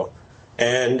do so.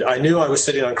 And I knew I was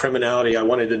sitting on criminality. I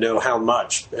wanted to know how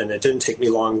much, and it didn't take me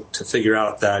long to figure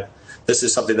out that this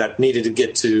is something that needed to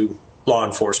get to law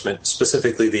enforcement,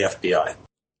 specifically the FBI.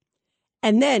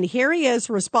 And then here he is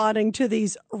responding to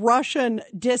these Russian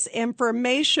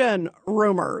disinformation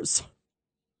rumors.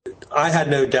 I had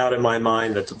no doubt in my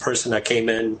mind that the person that came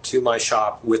into my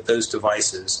shop with those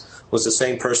devices was the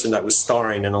same person that was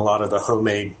starring in a lot of the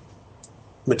homemade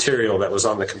material that was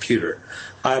on the computer.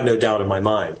 I have no doubt in my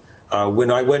mind.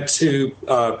 When I went to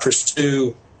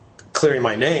pursue clearing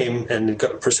my name and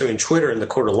pursuing Twitter in the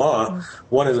court of law,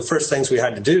 one of the first things we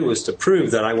had to do was to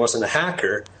prove that I wasn't a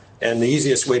hacker. And the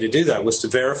easiest way to do that was to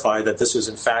verify that this was,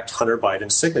 in fact, Hunter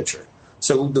Biden's signature.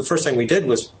 So the first thing we did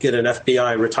was get an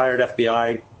retired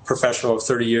FBI professional of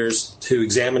 30 years to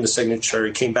examine the signature.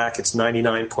 He came back, it's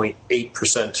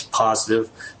 99.8% positive.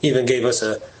 He even gave us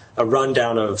a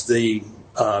rundown of the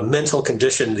mental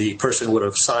condition the person would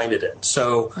have signed it in.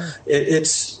 So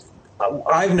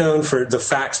I've known for the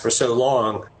facts for so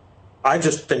long. I've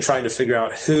just been trying to figure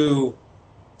out who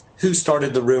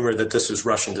started the rumor that this was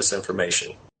Russian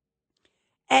disinformation.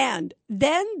 And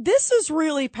then this is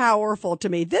really powerful to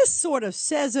me. This sort of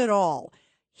says it all.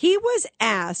 He was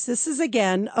asked, this is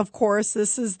again, of course,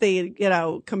 this is the,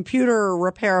 computer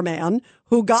repairman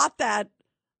who got that,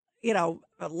 a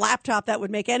laptop that would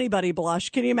make anybody blush.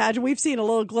 Can you imagine? We've seen a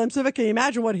little glimpse of it. Can you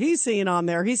imagine what he's seeing on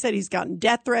there? He said he's gotten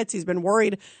death threats. He's been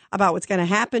worried about what's going to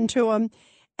happen to him.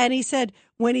 And he said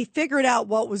when he figured out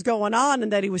what was going on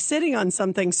and that he was sitting on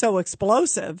something so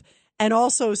explosive, and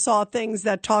also saw things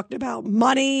that talked about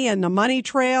money and the money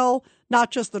trail,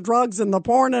 not just the drugs and the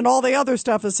porn and all the other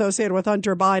stuff associated with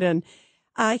Hunter Biden.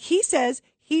 He says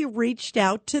he reached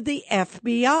out to the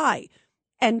FBI.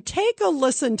 And take a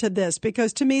listen to this,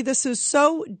 because to me, this is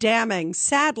so damning,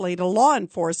 sadly, to law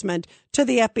enforcement, to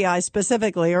the FBI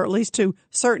specifically, or at least to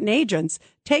certain agents.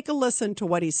 Take a listen to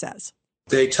what he says.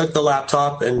 They took the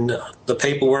laptop and the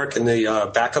paperwork and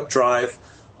the backup drive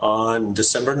on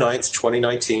December 9th,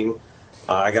 2019.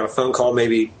 I got a phone call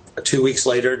maybe 2 weeks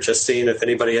later, just seeing if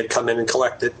anybody had come in and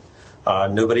collected.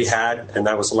 Nobody had, and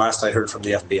that was the last I heard from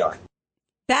the FBI.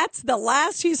 That's the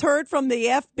last he's heard from the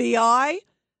FBI?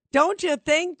 Don't you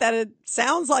think that it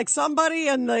sounds like somebody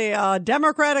in the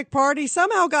Democratic Party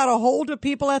somehow got a hold of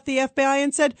people at the FBI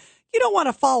and said, you don't want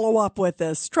to follow up with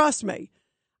this, trust me.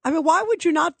 I mean, why would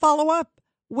you not follow up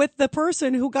with the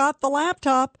person who got the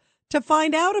laptop to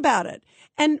find out about it?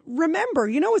 And remember,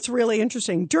 it's really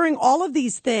interesting. During all of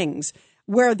these things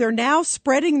where they're now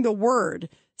spreading the word,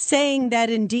 saying that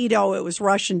indeed, it was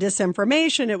Russian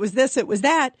disinformation, it was this, it was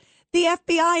that, the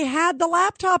FBI had the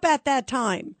laptop at that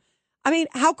time. I mean,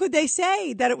 how could they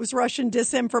say that it was Russian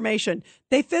disinformation?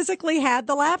 They physically had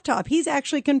the laptop. He's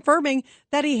actually confirming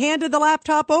that he handed the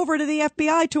laptop over to the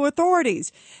FBI, to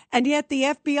authorities. And yet the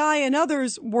FBI and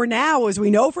others were now, as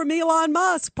we know from Elon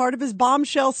Musk, part of his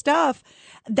bombshell stuff,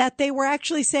 that they were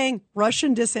actually saying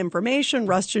Russian disinformation,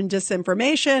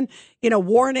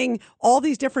 warning all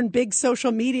these different big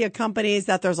social media companies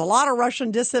that there's a lot of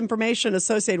Russian disinformation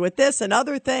associated with this and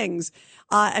other things,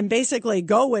 and basically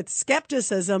go with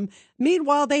skepticism.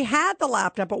 Meanwhile, they had the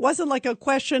laptop. It wasn't like a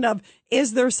question of,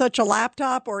 is there such a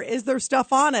laptop or is there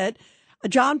stuff on it?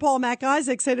 John Paul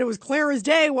MacIsaac said it was clear as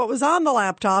day what was on the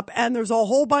laptop, and there's a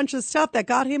whole bunch of stuff that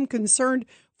got him concerned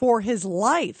for his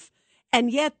life. And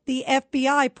yet the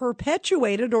FBI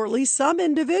perpetuated, or at least some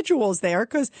individuals there,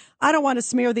 because I don't want to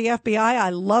smear the FBI. I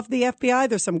love the FBI.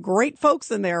 There's some great folks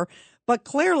in there, but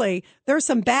clearly there's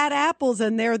some bad apples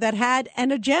in there that had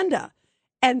an agenda.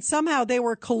 And somehow they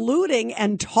were colluding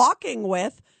and talking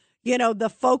with,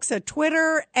 the folks at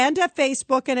Twitter and at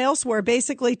Facebook and elsewhere,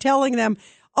 basically telling them,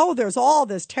 oh, there's all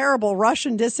this terrible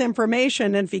Russian disinformation,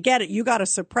 and if you get it, you got to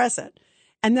suppress it.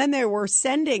 And then they were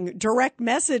sending direct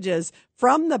messages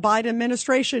from the Biden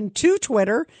administration to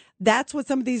Twitter. That's what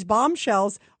some of these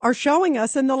bombshells are showing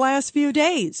us in the last few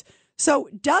days. So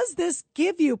does this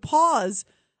give you pause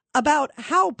about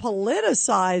how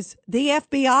politicized the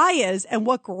FBI is and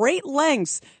what great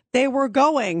lengths they were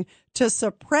going to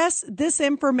suppress this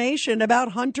information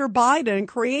about Hunter Biden and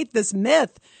create this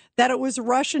myth that it was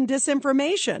Russian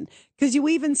disinformation? Because you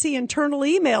even see internal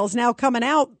emails now coming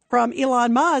out from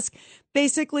Elon Musk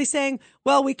basically saying,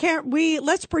 well,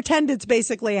 let's pretend it's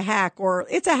basically a hack, or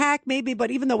it's a hack maybe,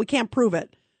 but even though we can't prove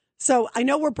it. So I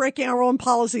know we're breaking our own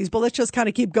policies, but let's just kind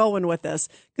of keep going with this,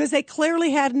 because they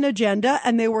clearly had an agenda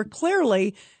and they were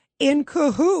clearly in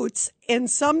cahoots in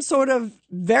some sort of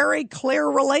very clear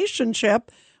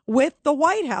relationship with the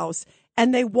White House,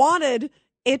 and they wanted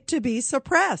it to be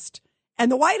suppressed.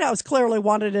 And the White House clearly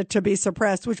wanted it to be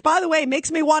suppressed, which, by the way,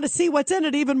 makes me want to see what's in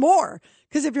it even more.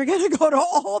 Because if you're going to go to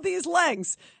all these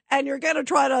lengths and you're going to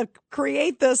try to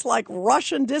create this like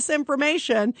Russian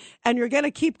disinformation, and you're going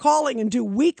to keep calling and do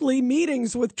weekly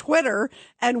meetings with Twitter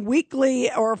and weekly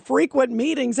or frequent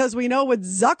meetings, as we know, with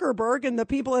Zuckerberg and the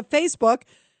people at Facebook,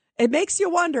 it makes you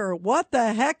wonder what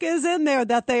the heck is in there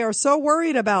that they are so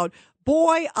worried about.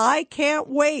 Boy, I can't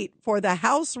wait for the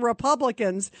House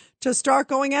Republicans to start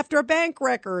going after bank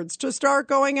records, to start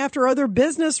going after other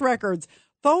business records,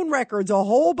 phone records, a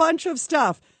whole bunch of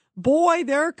stuff. Boy,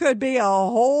 there could be a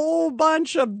whole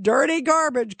bunch of dirty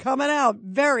garbage coming out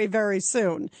very, very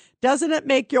soon. Doesn't it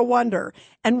make you wonder?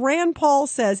 And Rand Paul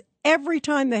says every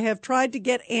time they have tried to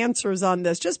get answers on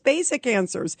this, just basic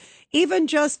answers, even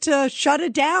just to shut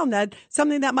it down, that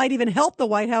something that might even help the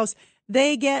White House,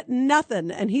 they get nothing.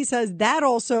 And he says that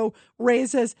also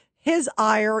raises his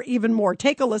ire even more.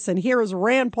 Take a listen. Here is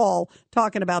Rand Paul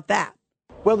talking about that.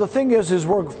 Well, the thing is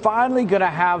we're finally going to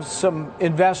have some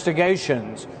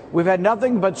investigations. We've had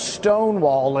nothing but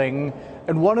stonewalling.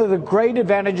 And one of the great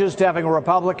advantages to having a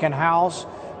Republican House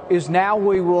is now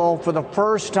we will, for the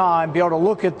first time, be able to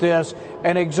look at this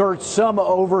and exert some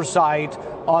oversight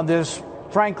on this,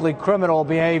 frankly, criminal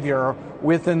behavior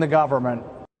within the government.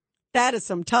 That is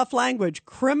some tough language.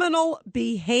 Criminal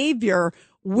behavior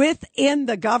within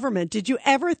the government. Did you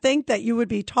ever think that you would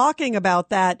be talking about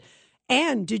that?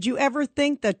 And did you ever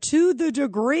think that to the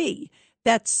degree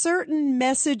that certain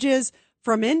messages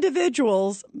from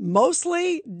individuals,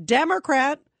 mostly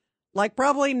Democrat, like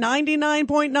probably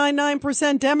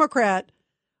 99.99% Democrat,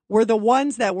 were the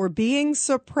ones that were being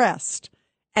suppressed?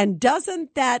 And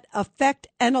doesn't that affect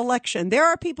an election? There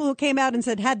are people who came out and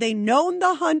said, had they known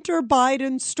the Hunter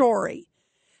Biden story,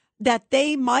 that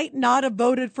they might not have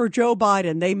voted for Joe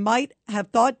Biden. They might have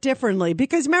thought differently,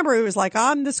 because remember, he was like,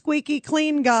 I'm the squeaky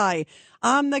clean guy.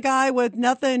 I'm the guy with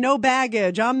nothing, no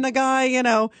baggage. I'm the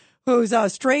guy,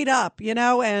 who's straight up,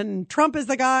 and Trump is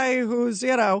the guy who's,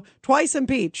 twice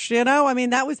impeached, I mean,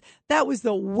 that was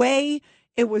the way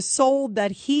it was sold,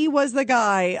 that he was the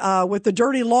guy with the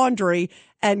dirty laundry,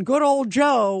 and good old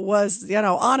Joe was,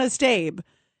 Honest Abe.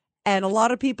 And a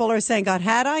lot of people are saying, God,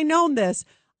 had I known this,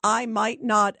 I might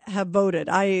not have voted.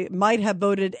 I might have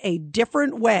voted a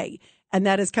different way. And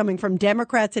that is coming from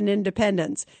Democrats and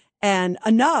independents. And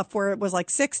enough where it was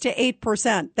like 6 to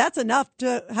 8%. That's enough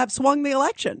to have swung the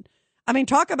election. I mean,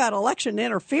 talk about election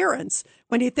interference.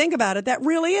 When you think about it, that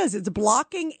really is. It's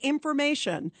blocking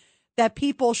information that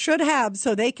people should have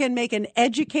so they can make an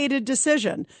educated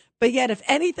decision. But yet, if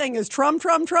anything is Trump,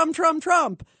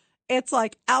 it's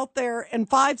like out there in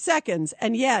 5 seconds.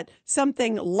 And yet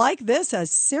something like this,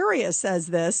 as serious as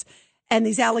this, and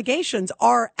these allegations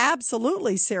are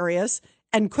absolutely serious,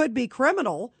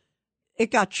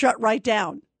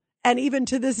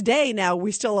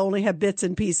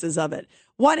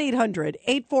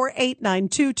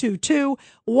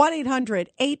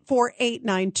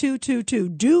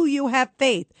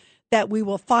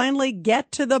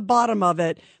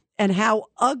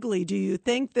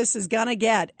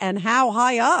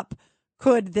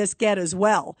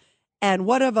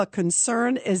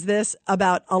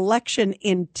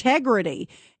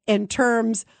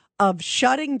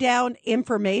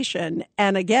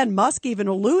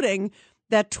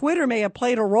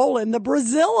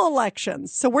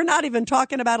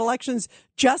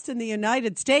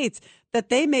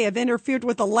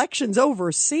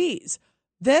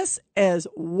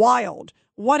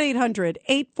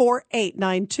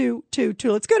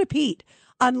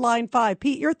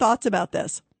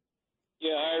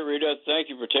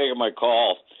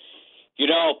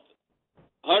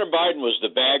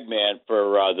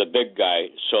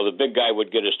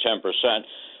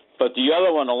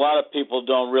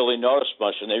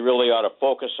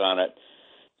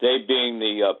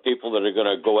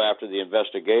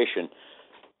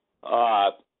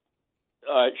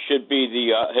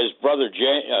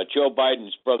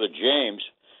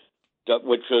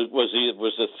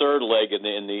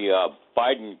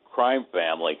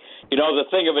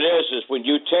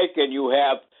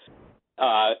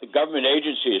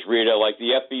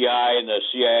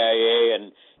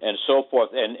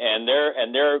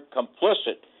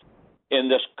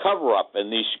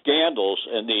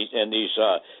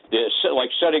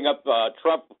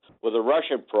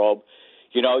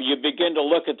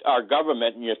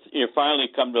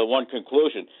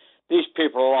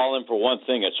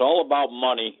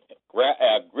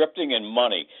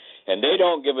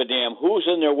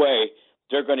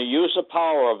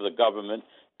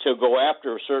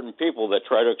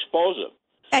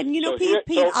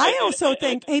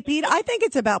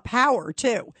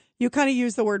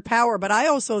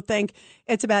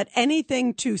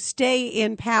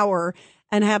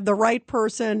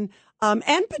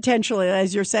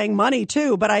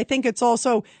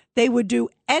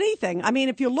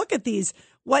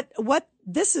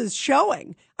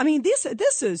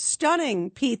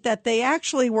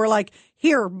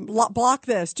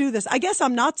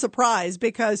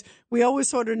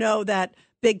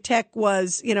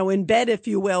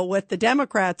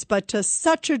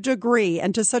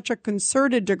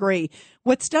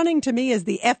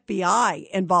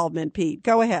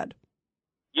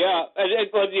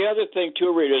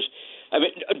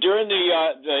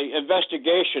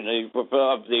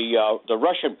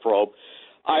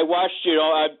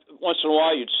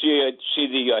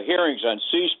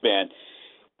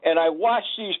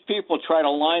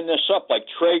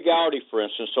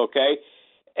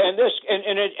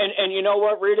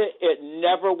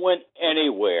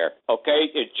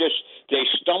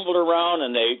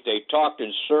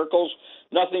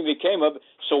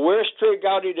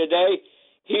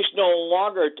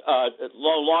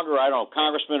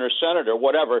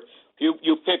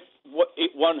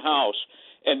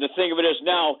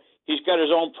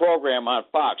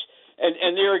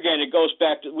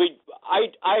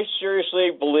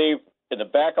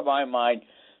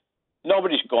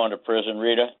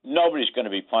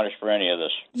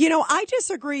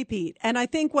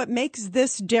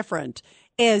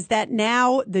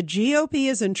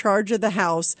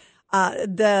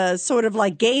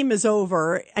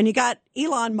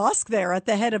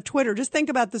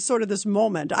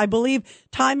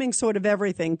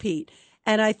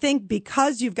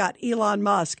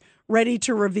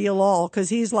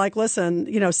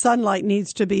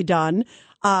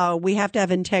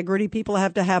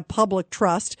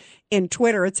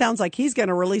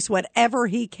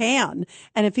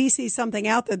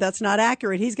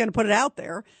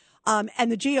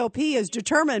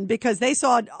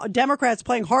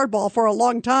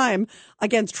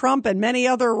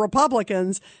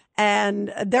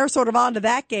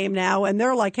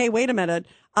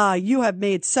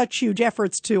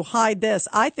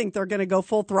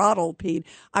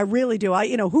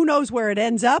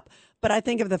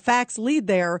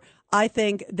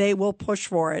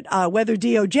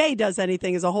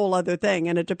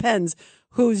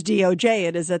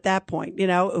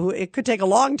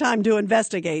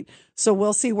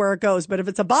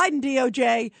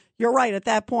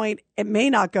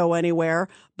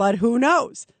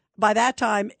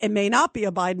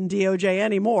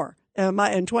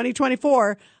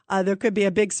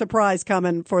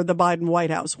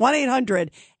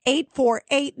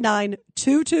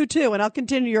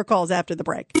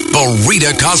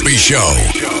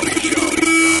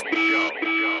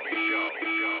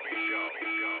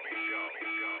 Show.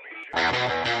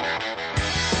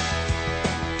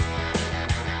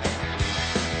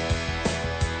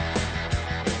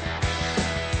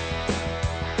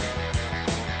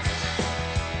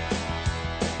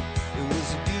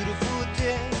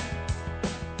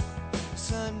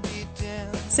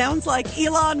 sounds like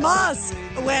Elon Musk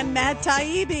when Matt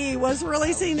Taibbi was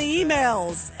releasing the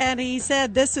emails. And he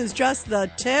said this is just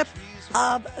the tip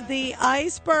of the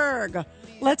iceberg.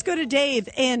 Let's go to Dave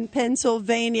in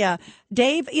Pennsylvania.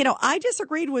 Dave, I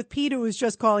disagreed with Pete, who was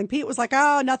just calling. Pete was like,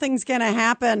 oh, nothing's going to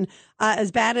happen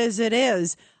as bad as it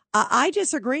is. I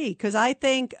disagree because I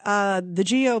think the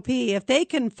GOP, if they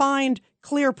can find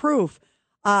clear proof,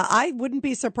 I wouldn't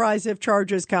be surprised if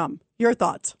charges come. Your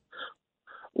thoughts?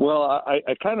 Well, I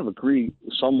kind of agree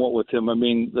somewhat with him. I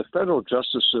mean, the federal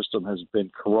justice system has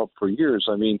been corrupt for years.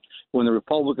 I mean, when the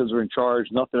Republicans were in charge,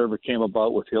 nothing ever came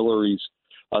about with Hillary's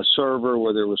server,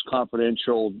 where there was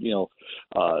confidential,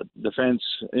 defense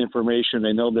information.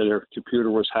 They know that their computer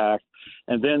was hacked.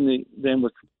 And then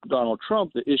with Donald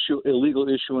Trump, the illegal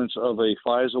issuance of a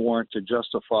FISA warrant to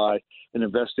justify an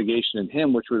investigation in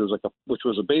him, which was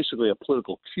basically a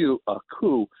political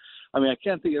coup. I mean, I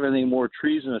can't think of anything more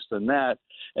treasonous than that,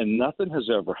 and nothing has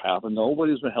ever happened.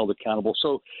 Nobody's been held accountable.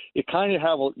 So you kind of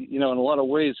have, in a lot of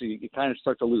ways, you kind of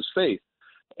start to lose faith.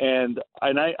 And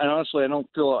honestly, I don't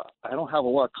have a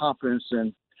lot of confidence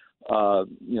in,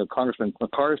 Congressman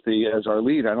McCarthy as our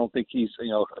lead. I don't think he's,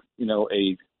 a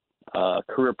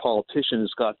career politician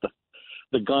who's got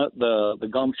the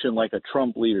gumption like a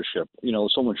Trump leadership,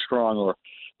 someone strong or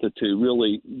to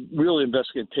really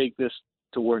investigate, take this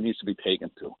to where it needs to be taken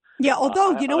to. Yeah,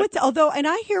 although, and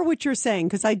I hear what you're saying,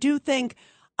 because I do think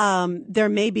there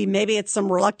maybe it's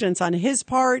some reluctance on his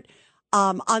part.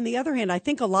 On the other hand, I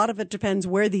think a lot of it depends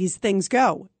where these things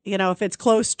go. If it's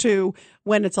close to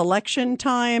when it's election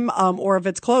time, or if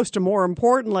it's close to, more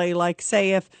importantly, like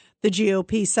say if the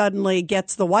GOP suddenly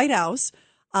gets the White House,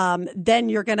 then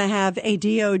you're going to have a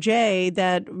DOJ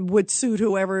that would suit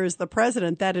whoever is the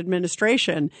president, that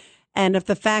administration. And if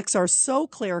the facts are so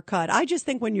clear cut, I just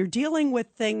think when you're dealing with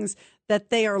things that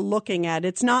they are looking at,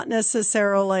 it's not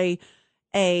necessarily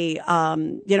a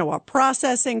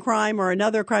processing crime or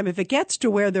another crime. If it gets to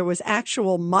where there was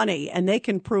actual money and they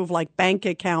can prove like bank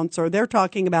accounts, or they're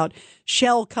talking about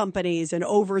shell companies in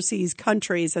overseas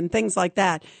countries and things like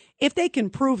that, if they can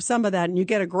prove some of that and you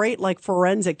get a great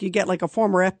forensic, you get like a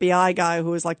former FBI guy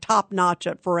who is like top notch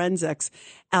at forensics.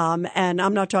 And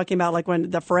I'm not talking about when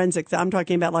the forensics, I'm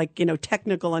talking about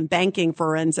technical and banking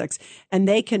forensics. And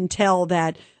they can tell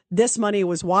that this money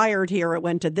was wired here. It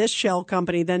went to this shell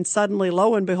company. Then suddenly,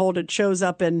 lo and behold, it shows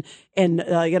up in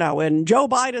Joe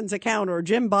Biden's account or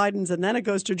Jim Biden's, and then it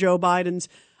goes to Joe Biden's.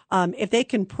 If they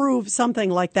can prove something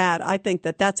like that, I think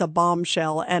that that's a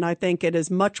bombshell. And I think it is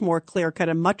much more clear cut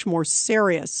and much more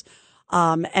serious.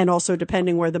 And also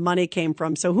depending where the money came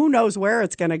from. So who knows where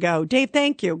it's going to go. Dave,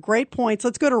 thank you. Great points.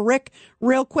 Let's go to Rick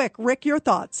real quick. Rick, your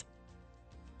thoughts?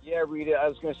 Yeah, Rita, I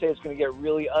was going to say it's going to get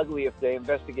really ugly if they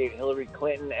investigate Hillary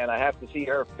Clinton, and I have to see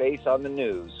her face on the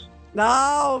news.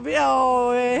 No,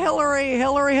 Hillary.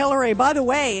 By the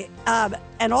way,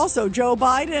 and also Joe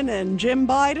Biden and Jim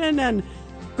Biden and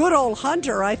good old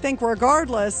Hunter, I think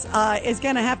regardless, is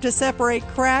going to have to separate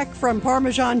crack from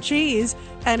Parmesan cheese,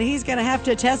 and he's going to have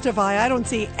to testify. I don't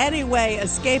see any way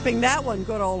escaping that one,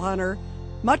 good old Hunter.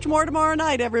 Much more tomorrow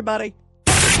night, everybody.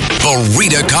 The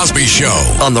Rita Cosby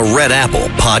Show on the Red Apple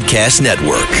Podcast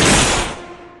Network.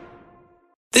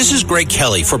 This is Greg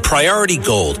Kelly for Priority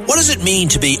Gold. What does it mean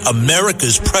to be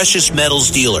America's precious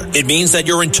metals dealer? It means that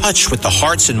you're in touch with the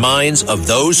hearts and minds of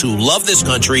those who love this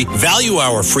country, value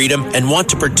our freedom, and want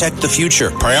to protect the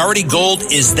future. Priority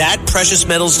Gold is that precious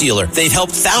metals dealer. They've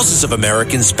helped thousands of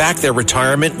Americans back their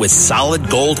retirement with solid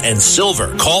gold and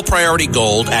silver. Call Priority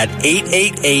Gold at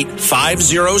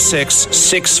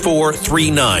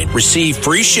 888-506-6439. Receive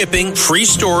free shipping, free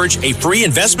storage, a free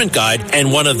investment guide,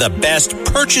 and one of the best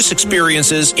purchase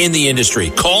experiences in the industry.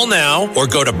 Call now or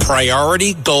go to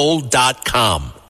PriorityGold.com.